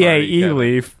at this BAE party, Kevin.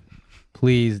 leaf.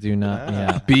 Please do not.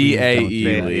 Yeah. BAE Please don't do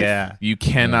that. leaf. Yeah. You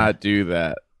cannot do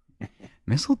that.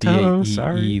 Mistletoe. BAE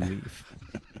Sorry. leaf.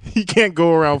 You can't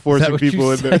go around Is that forcing what you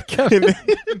people in said, there. Kevin?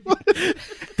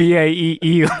 BAE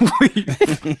leaf.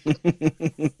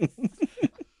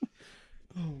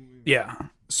 Yeah.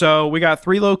 So we got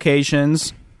 3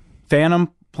 locations: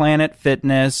 Phantom Planet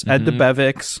Fitness, Ed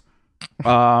DeBevick's,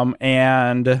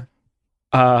 and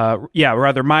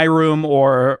rather my room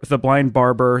or the Blind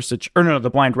Barber, the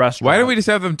Blind Restaurant. Why don't we just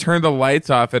have them turn the lights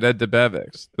off at Ed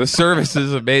DeBevick's? The service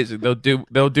is amazing. They'll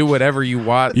do whatever you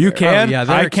want. You there. can. Oh, yeah,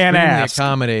 they're I can't extremely ask.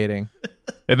 accommodating.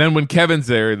 And then when Kevin's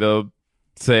there, they'll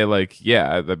say like,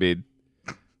 "Yeah, I mean,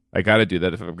 I got to do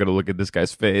that if I'm going to look at this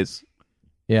guy's face."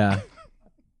 Yeah.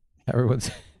 Everyone's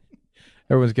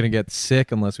gonna get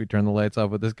sick unless we turn the lights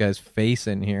off with this guy's face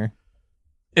in here.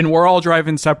 And we're all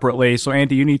driving separately. So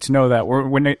Andy, you need to know that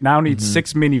we now need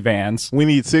 6 minivans. We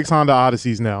need 6 Honda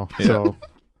Odysseys now. So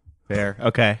Fair.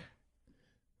 Okay.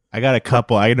 I got a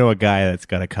couple. I know a guy that's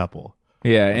got a couple.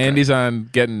 Yeah, Andy's on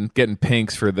getting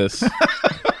pinks for this.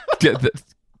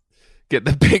 Get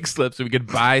the pink slips so we could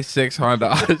buy 6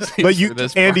 Honda Odysseys. but for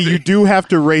this Andy, party. you do have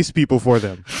to race people for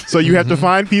them. So you have to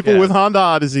find people with Honda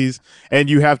Odysseys, and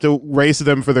you have to race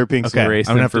them for their pink Okay. race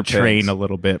I'm going to them have to for train pinks. a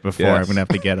little bit before Yes. I'm going to have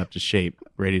to get up to shape,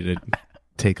 ready to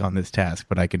take on this task,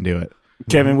 but I can do it.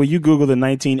 Kevin, will you Google the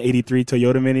 1983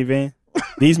 Toyota minivan?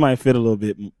 These might fit a little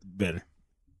bit better.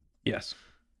 Yes.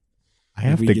 I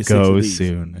have we to get 6 of go these.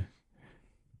 soon.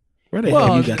 Where the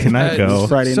hell you got can I go? It's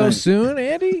Friday so night. soon,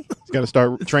 Andy? Got to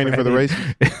start training for the race.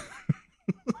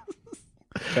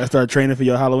 Gotta start training for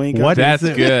your Halloween. What That's is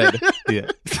it? good. Yeah.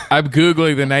 I'm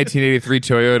Googling the 1983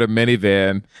 Toyota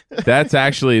minivan. That's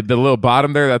actually the little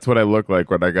bottom there. That's what I look like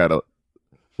when I got a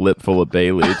lip full of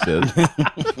bay leaves.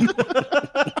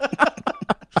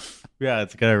 Yeah,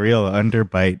 it's got a real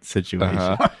underbite situation.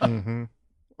 Uh-huh. Mm-hmm.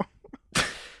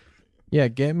 Yeah,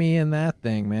 get me in that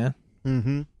thing, man.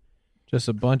 Mm-hmm. Just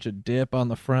a bunch of dip on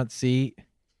the front seat,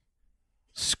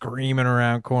 screaming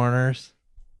around corners.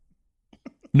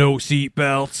 No seat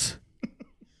belts.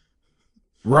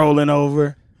 Rolling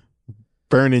over.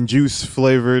 Burning juice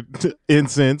flavored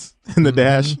incense in the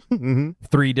dash. Mm-hmm.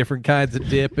 3 different kinds of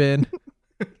dip in.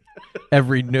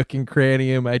 Every nook and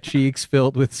cranny of my cheeks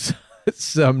filled with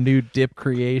some new dip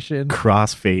creation.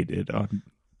 Crossfaded on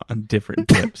different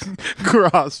tips.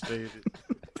 Crossfaded.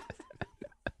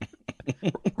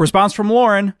 Response from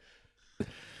Lauren.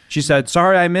 She said,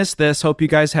 "Sorry I missed this. Hope you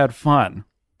guys had fun."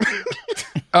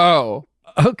 Oh,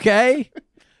 Okay.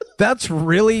 That's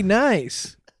really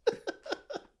nice.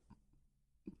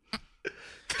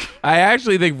 I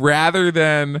actually think rather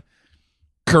than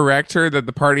correct her that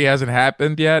the party hasn't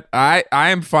happened yet, I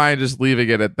am fine just leaving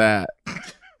it at that.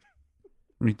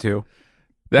 Me too. Have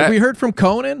That we heard from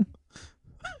Conan?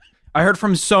 I heard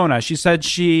from Sona. She said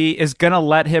she is going to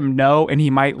let him know and he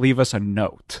might leave us a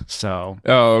note. So,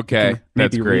 oh, okay, You can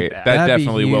that's maybe great. read that. That That'd be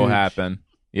definitely will huge. happen.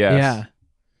 Yes. Yeah.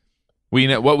 We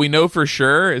know what we know for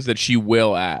sure is that she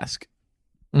will ask.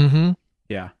 Mm-hmm.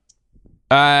 yeah.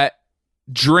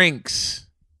 Drinks.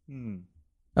 Okay,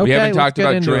 We haven't let's talked get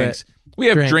about into drinks. it. We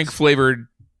have Drinks. drink flavored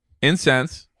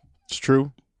incense, It's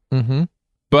true. Mm-hmm.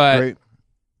 but Great.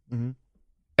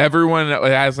 everyone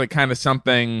has like kind of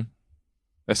something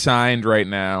assigned right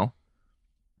now.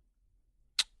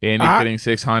 Andy getting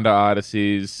 6 Honda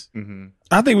Odysseys. Mm-hmm.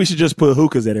 I think we should just put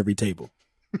hookahs at every table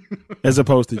as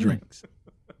opposed to drinks.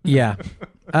 Yeah,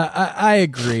 I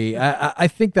agree. I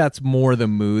think that's more the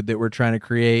mood that we're trying to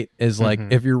create is like,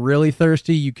 if you're really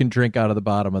thirsty, you can drink out of the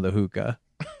bottom of the hookah.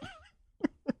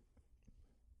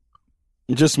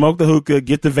 Just smoke the hookah,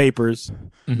 get the vapors.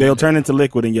 They'll turn into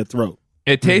liquid in your throat.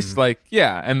 It tastes like,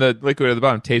 and the liquid at the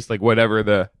bottom tastes like whatever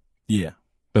the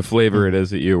flavor it is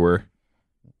that you were.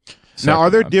 Now,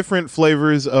 are there on. different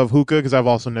flavors of hookah? Because I've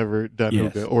also never done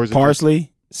hookah. Or is it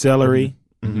parsley, celery,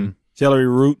 celery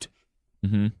root.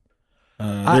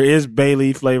 There is bay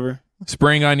leaf flavor.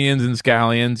 Spring onions and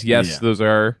scallions. Yes, those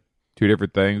are 2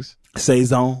 different things.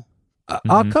 Saison.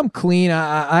 I'll come clean.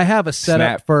 I have a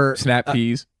setup for snap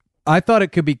peas. I thought it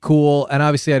could be cool, and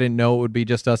obviously I didn't know it would be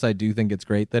just us. I do think it's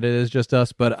great that it is just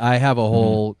us, but I have a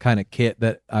whole kind of kit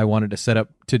that I wanted to set up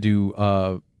to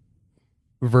do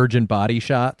virgin body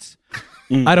shots.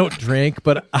 I don't drink,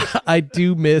 but I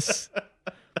do miss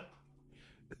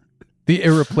the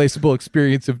irreplaceable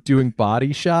experience of doing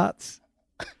body shots.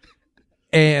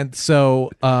 And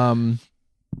so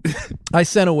I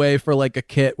sent away for like a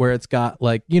kit where it's got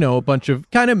like, you know, a bunch of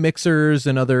kind of mixers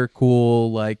and other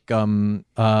cool like kind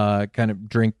of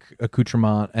drink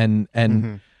accoutrement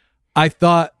and I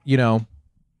thought, you know,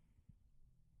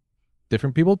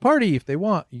 different people party if they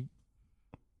want. You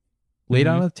lay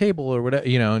down on the table or whatever,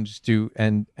 you know, and just do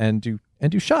and do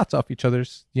shots off each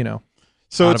other's, you know.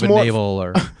 So out it's of a more navel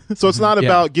or so it's not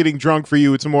about getting drunk for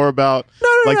you. It's more about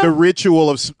the ritual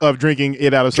of drinking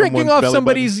it out of drinking someone's off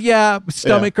somebody's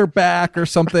stomach or back or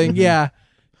something.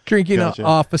 Drinking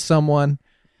off of someone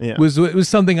was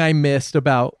something I missed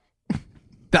about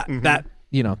that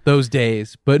you know, those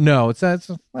days. But no, it's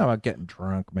not about getting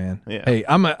drunk, man. Hey,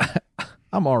 I'm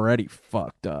already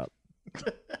fucked up.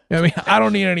 I mean, I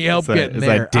don't need any help getting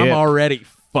there. I'm already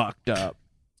fucked up.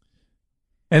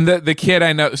 And the kid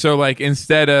I know, so like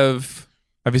instead of,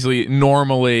 obviously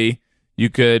normally you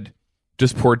could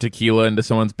just pour tequila into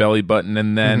someone's belly button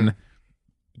and then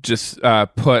just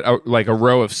put a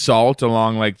row of salt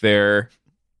along like their,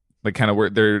 like kind of where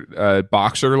their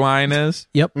boxer line is.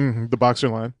 Yep. The boxer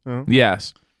line. Oh.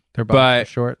 Yes. Their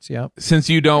boxer shorts, yep. Since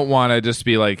you don't want to just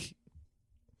be like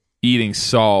eating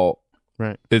salt,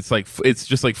 right? It's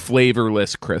just like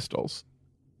flavorless crystals.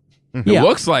 It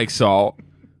looks like salt.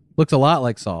 Looks a lot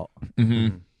like salt,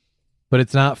 but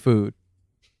it's not food.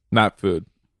 Not food.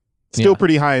 Still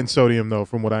pretty high in sodium, though,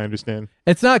 from what I understand.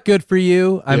 It's not good for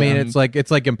you. I mean, it's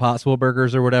like Impossible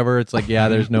Burgers or whatever. It's like,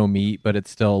 there's no meat, but it's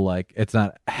still like it's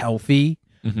not healthy.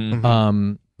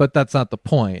 But that's not the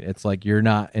point. It's like you're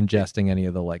not ingesting any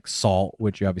of the like salt,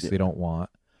 which you obviously don't want.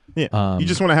 Yeah, you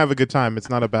just want to have a good time. It's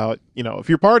not about, you know, if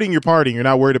you're partying, you're partying. You're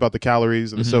not worried about the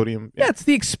calories and the sodium. Yeah, it's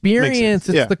the experience.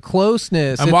 It's the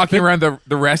closeness. I'm walking around the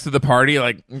rest of the party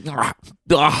like, what's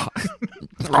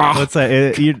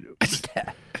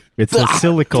that? It's a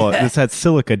silica. It's that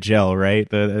silica gel, right?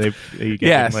 You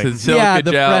get the silica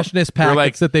the gel. freshness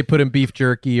packets that they put in beef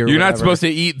jerky or you're whatever. not supposed to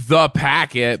eat the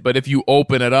packet, but if you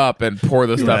open it up and pour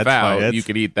the stuff out, you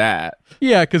can eat that.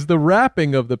 Yeah, because the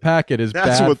wrapping of the packet is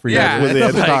bad for you.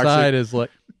 It's toxic. Is like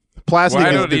plastic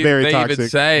is very they toxic. Even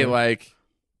say like,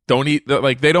 don't eat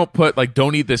they don't put like,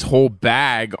 don't eat this whole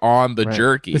bag on the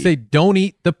jerky. They say don't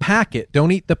eat the packet.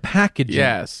 Don't eat the packaging.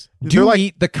 Yes. Do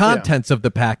eat the contents of the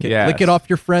packet. Yes. Lick it off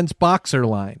your friend's boxer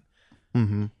line.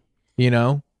 You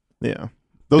know? Yeah.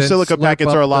 Those Then silica slurp packets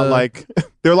up are a lot like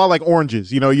they're a lot like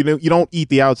oranges. You know, you don't eat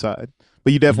the outside,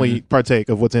 but you definitely partake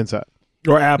of what's inside.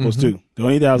 Or apples too.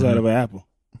 Don't eat the outside of an apple.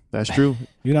 That's true.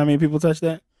 You know how many people touch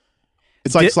that?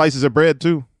 It's like slices of bread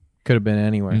too. Could have been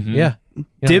anywhere. Yeah. You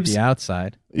don't Dibs need the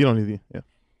outside. You don't need the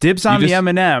Dibs on the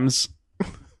M&Ms.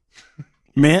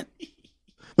 Mint.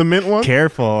 The mint one?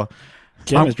 Careful.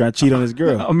 Kevin's trying to cheat on his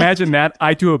girl. Imagine that.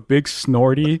 I do a big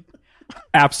snorty,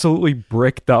 absolutely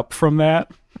bricked up from that.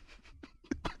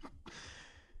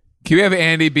 Can we have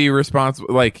Andy be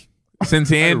responsible? Like,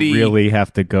 since Andy I really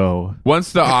have to go.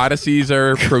 Once the Odysseys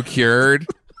are procured,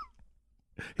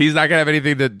 he's not gonna have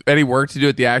any work to do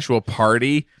at the actual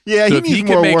party. Yeah, so he if needs he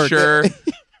more can make work. sure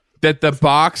that the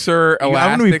boxer I'm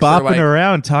elastics gonna be are bopping like,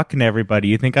 around talking to everybody.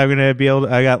 You think I'm gonna be able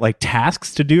to, I got like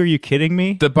tasks to do? Are you kidding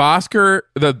me? the boxer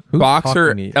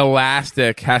talking to you?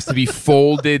 elastic has to be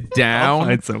folded I'll down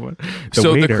find someone.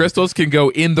 so the waiter. crystals can go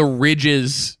in the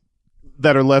ridges.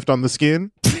 That are left on the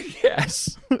skin?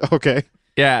 Yes. Okay.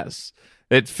 Yes.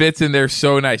 It fits in there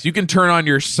so nice. You can turn on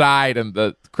your side and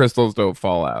the crystals don't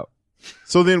fall out.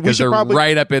 So then we Because should they're probably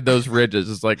right up in those ridges.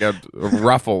 It's like a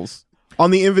ruffles. On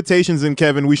the invitations, and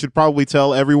Kevin, we should probably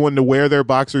tell everyone to wear their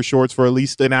boxer shorts for at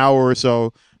least an hour or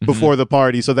so before the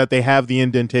party so that they have the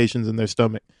indentations in their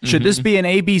stomach. Should this be an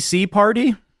ABC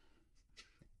party?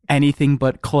 Anything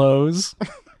but clothes.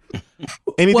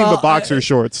 Anything but boxer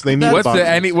shorts. They need What's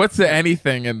boxers. what's the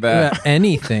anything in that?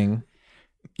 Anything.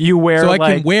 You wear So I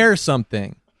like can wear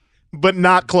something. But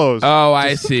not clothes. Oh,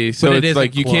 I see. So But it it's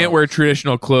like isn't you can't clothes. wear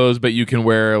traditional clothes, but you can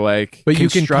wear like But you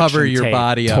can Construction cover your tape,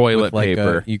 body up toilet with like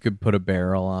paper. you could put a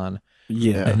barrel on.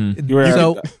 Yeah. Mhm. You wear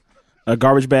So a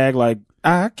garbage bag like,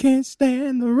 I can't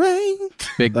stand the rain.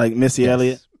 big Like Missy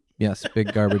Elliott. Yes,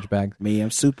 big garbage bag. Me, I'm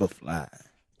Superfly.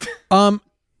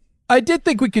 I did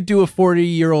think we could do a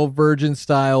 40-year-old virgin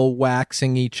style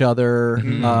waxing each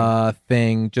other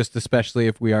thing, just especially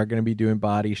if we are going to be doing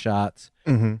body shots.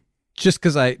 Mm-hmm.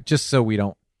 Just so we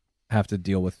don't have to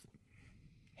deal with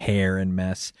hair and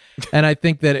mess. And I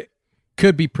think that it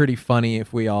could be pretty funny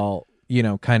if we all,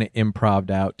 kind of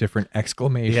improv'd out different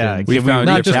exclamations. Yeah, We found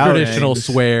not your just power traditional names.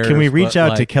 swears. Can we reach but, out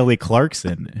to like, Kelly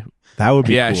Clarkson? That would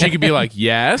be Yeah, cool. she could be like,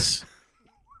 yes.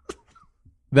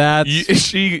 That's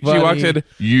She funny. walks in.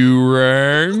 You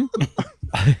rang.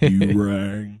 You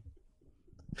rang.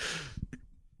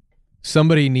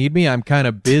 Somebody need me? I'm kind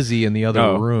of busy in the other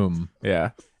Oh. room. Yeah.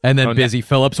 And then Oh, no. Busy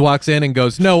Phillips walks in and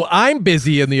goes, "No, I'm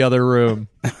busy in the other room."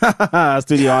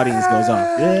 Studio audience goes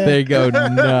off. Yeah. They go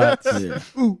nuts.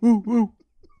 Yeah.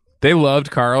 They loved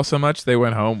Carl so much they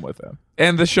went home with him.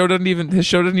 And his show doesn't even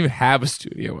have a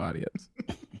studio audience.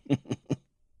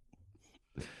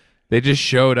 They just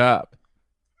showed up.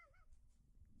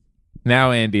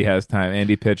 Now Andy has time.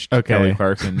 Andy pitched Okay. Kelly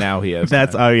Clarkson. Now he has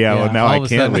That's time. well now all I of a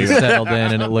can't sudden leave. he's settled in,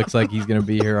 and it looks like he's going to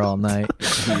be here all night.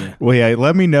 Yeah. Well, yeah,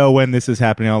 let me know when this is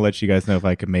happening. I'll let you guys know if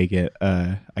I can make it.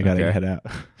 I gotta Okay. head out.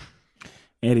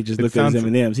 Andy just It looked at his sounds-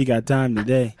 M&Ms. He got time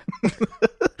today.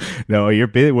 No, you're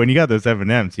busy. When you got those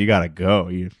M&Ms, you gotta go.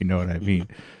 If you know what I mean.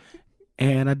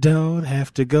 And I don't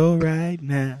have to go right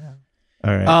now.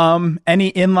 All right,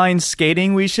 Any inline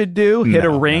skating we should do? Hit a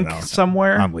No, rink no.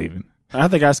 somewhere? I'm leaving. I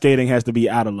think our skating has to be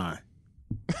out of line.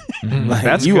 Like,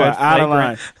 That's you good. are out of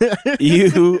line.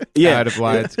 Out of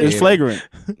line It's skating. flagrant.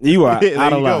 You are There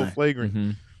out you of go, line. flagrant.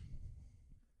 Mhm.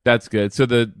 That's good. So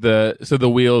the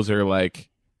wheels are like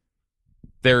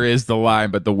there is the line,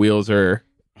 but the wheels are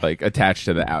like attached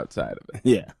to the outside of it.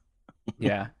 Yeah.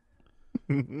 Yeah.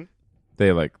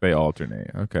 They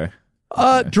alternate. Okay.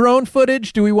 Drone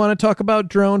footage. Do we want to talk about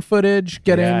drone footage?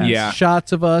 Getting Yes. Yeah.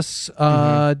 shots of us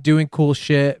doing cool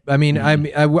shit. I mean, I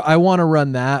want to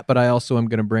run that, but I also am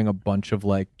going to bring a bunch of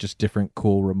like just different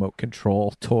cool remote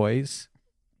control toys,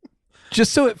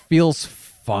 just so it feels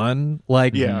fun.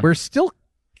 Like Yeah. we're still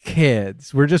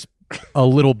kids. We're just a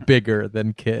little bigger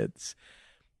than kids.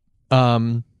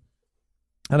 And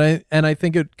I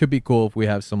think it could be cool if we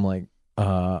have some like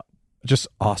just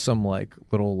awesome like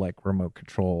little like remote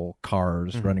control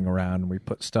cars running around and we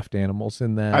put stuffed animals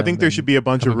in them. I think there and should be a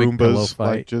bunch have of a big pillow Roombas, fight.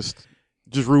 like just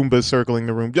Roombas circling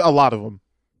the room. A lot of them.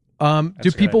 Do That's a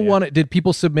good people idea. want it? Did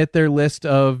people submit their list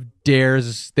of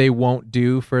dares they won't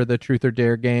do for the Truth or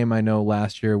Dare game? I know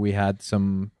last year we had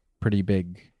some pretty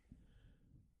big.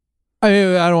 I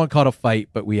don't want to call it a fight,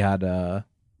 but we had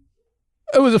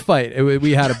it was a fight.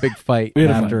 We had a big fight We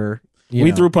had a fight. after.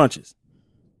 We threw punches.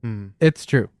 It's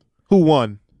true. Who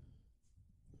won?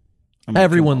 I'm gonna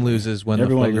Everyone kill him. loses when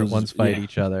Everyone the flagrant loses, ones fight yeah.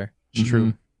 each other. It's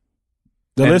true.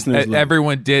 The And- listeners. and lose.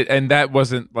 everyone did, and that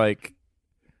wasn't like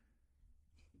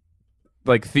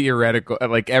theoretical.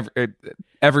 Like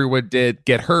everyone did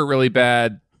get hurt really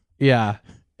bad. Yeah.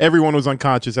 Everyone was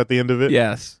unconscious at the end of it.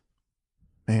 Yes.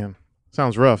 Man,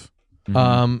 sounds rough.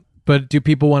 But do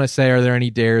people want to say, are there any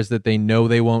dares that they know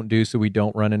they won't do so we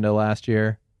don't run into last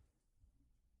year?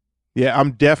 Yeah,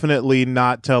 I'm definitely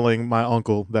not telling my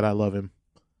uncle that I love him.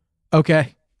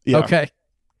 Okay. Yeah. Okay.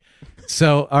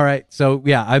 So, all right. So,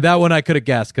 yeah, that one I could have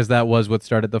guessed because that was what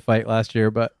started the fight last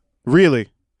year. But, Really?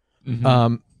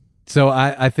 so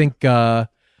I think I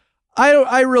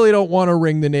really don't want to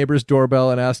ring the neighbor's doorbell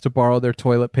and ask to borrow their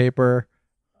toilet paper.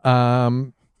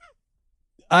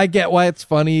 I get why it's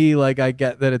funny. Like, I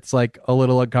get that it's like a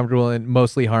little uncomfortable and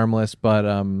mostly harmless, but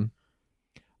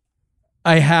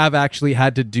I have actually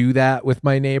had to do that with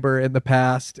my neighbor in the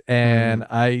past, and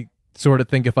I sort of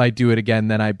think if I do it again,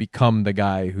 then I become the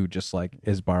guy who just like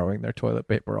is borrowing their toilet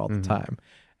paper all the time,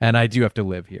 and I do have to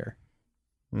live here.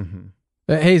 Mm-hmm.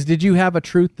 Hayes, did you have a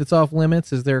truth that's off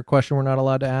limits? Is there a question we're not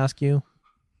allowed to ask you?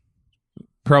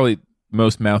 Probably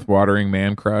most mouth-watering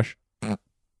man crush.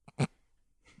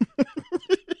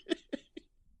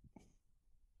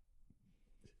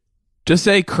 Just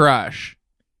say crush.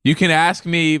 You can ask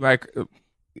me like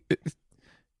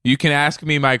You can ask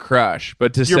me my crush,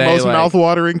 but to Your say most like,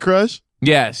 mouth-watering crush?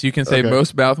 yes, you can say Okay.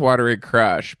 most mouth-watering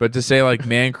crush, but to say like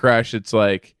man crush, it's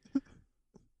like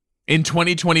in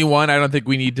 2021. I don't think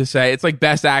we need to say it's like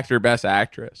best actor, best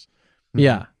actress.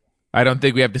 Yeah. I don't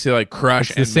think we have to say like crush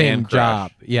It's the and same man crush.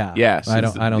 job. Yeah. Yes, I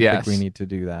it's don't yes. think we need to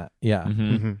do that. Yeah. Mhm.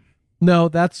 Mm-hmm. No,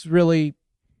 that's really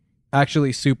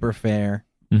actually super fair.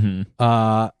 Mhm.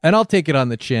 And I'll take it on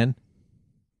the chin.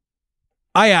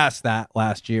 I asked that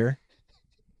last year,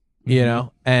 you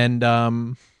know, and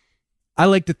I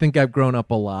like to think I've grown up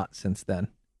a lot since then.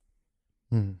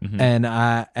 Mm-hmm.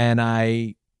 Mhm. And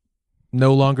I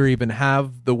no longer even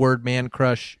have the word man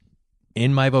crush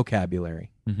in my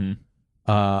vocabulary, Mhm.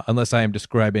 unless I am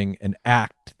describing an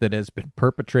act that has been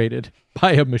perpetrated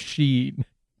by a machine.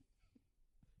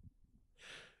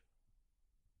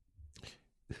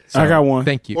 I got one.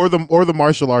 Thank you. Or the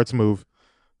martial arts move.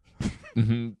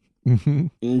 Mhm.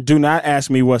 Mhm. Do not ask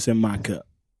me what's in my cup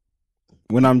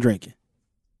when I'm drinking.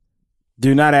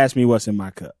 Do not ask me what's in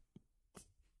my cup.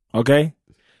 Okay?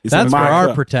 It's That's in for my our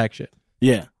cup. protection.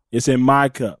 Yeah. It's in my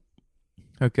cup.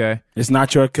 Okay. It's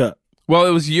not your cup. Well,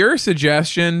 it was your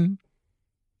suggestion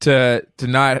to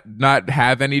not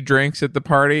have any drinks at the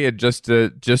party and just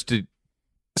to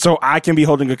So I can be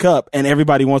holding a cup and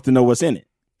everybody wants to know what's in it.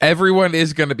 everyone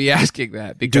is going to be asking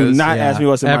that Do because not ask me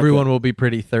what's in Everyone my cup. will be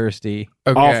pretty thirsty.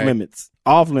 okay. Off limits.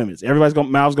 Off limits. Everybody's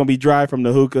mouth's gonna be dry from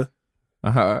the hookah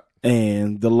Uh-huh.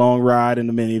 and the long ride in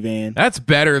the minivan. That's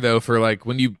better though for like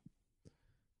when you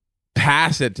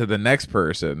pass it to the next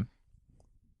person.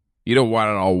 You don't want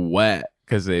it all wet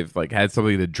because they've like had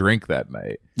something to drink that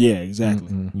night. Yeah, exactly.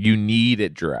 Mm-mm. You need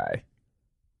it dry.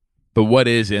 But what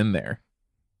is in there?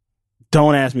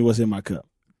 Don't ask me what's in my cup.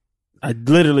 I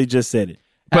literally just said it.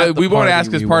 At But the we won't party,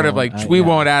 ask as we part of won't. like we Yeah.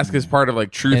 won't ask as part of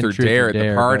like truth And or dare at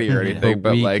the party or anything.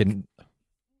 But we like, can-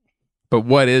 but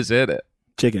what is in it?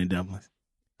 Chicken and dumplings.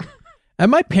 And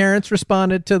my parents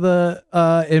responded to the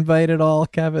invite at all,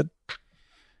 Kevin.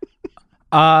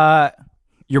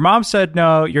 Your mom said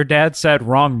no. Your dad said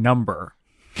wrong number.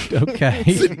 Okay.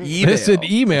 email. It's an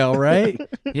email, right?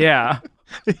 Yeah.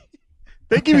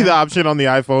 They give you the option on the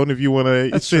iPhone if you want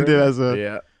to send it as a.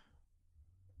 Yeah.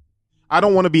 I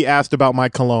don't want to be asked about my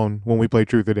cologne when we play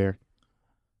Truth or Dare.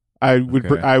 I would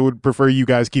Okay. I would prefer you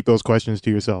guys keep those questions to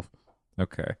yourself.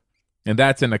 Okay. And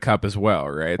that's in a cup as well,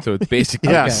 right? So it's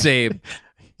basically Yeah. the same.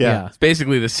 Yeah. It's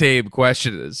basically the same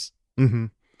question Mm-hmm.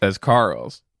 as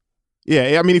Carl's.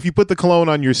 Yeah, I mean, if you put the cologne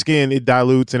on your skin, it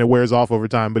dilutes and it wears off over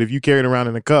time. But if you carry it around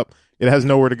in a cup, it has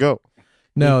nowhere to go.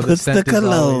 No, He puts the scent is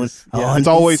cologne always- on It's his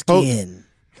always potent. skin.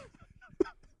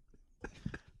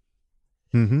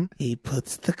 Mm-hmm. He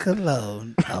puts the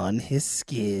cologne on his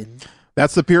skin.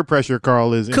 That's the peer pressure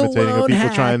Carl is imitating of Cologne people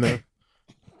hack. trying to.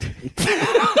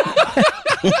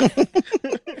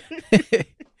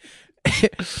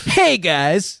 Hey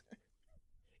guys,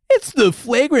 it's the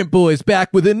Flagrant Boys back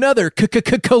with another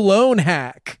cologne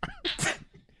hack.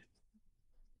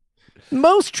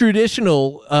 Most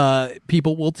traditional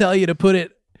people will tell you to put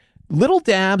it little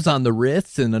dabs on the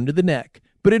wrists and under the neck,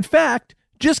 but in fact,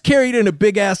 just carry it in a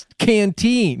big ass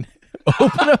canteen.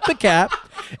 Open up the cap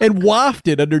and waft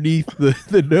it underneath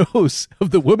the nose of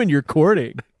the woman you're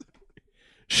courting.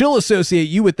 She'll associate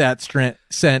you with that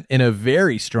scent in a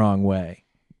very strong way.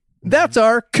 That's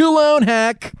our cologne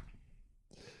hack.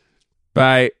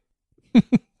 Bye.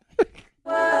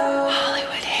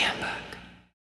 Hollywood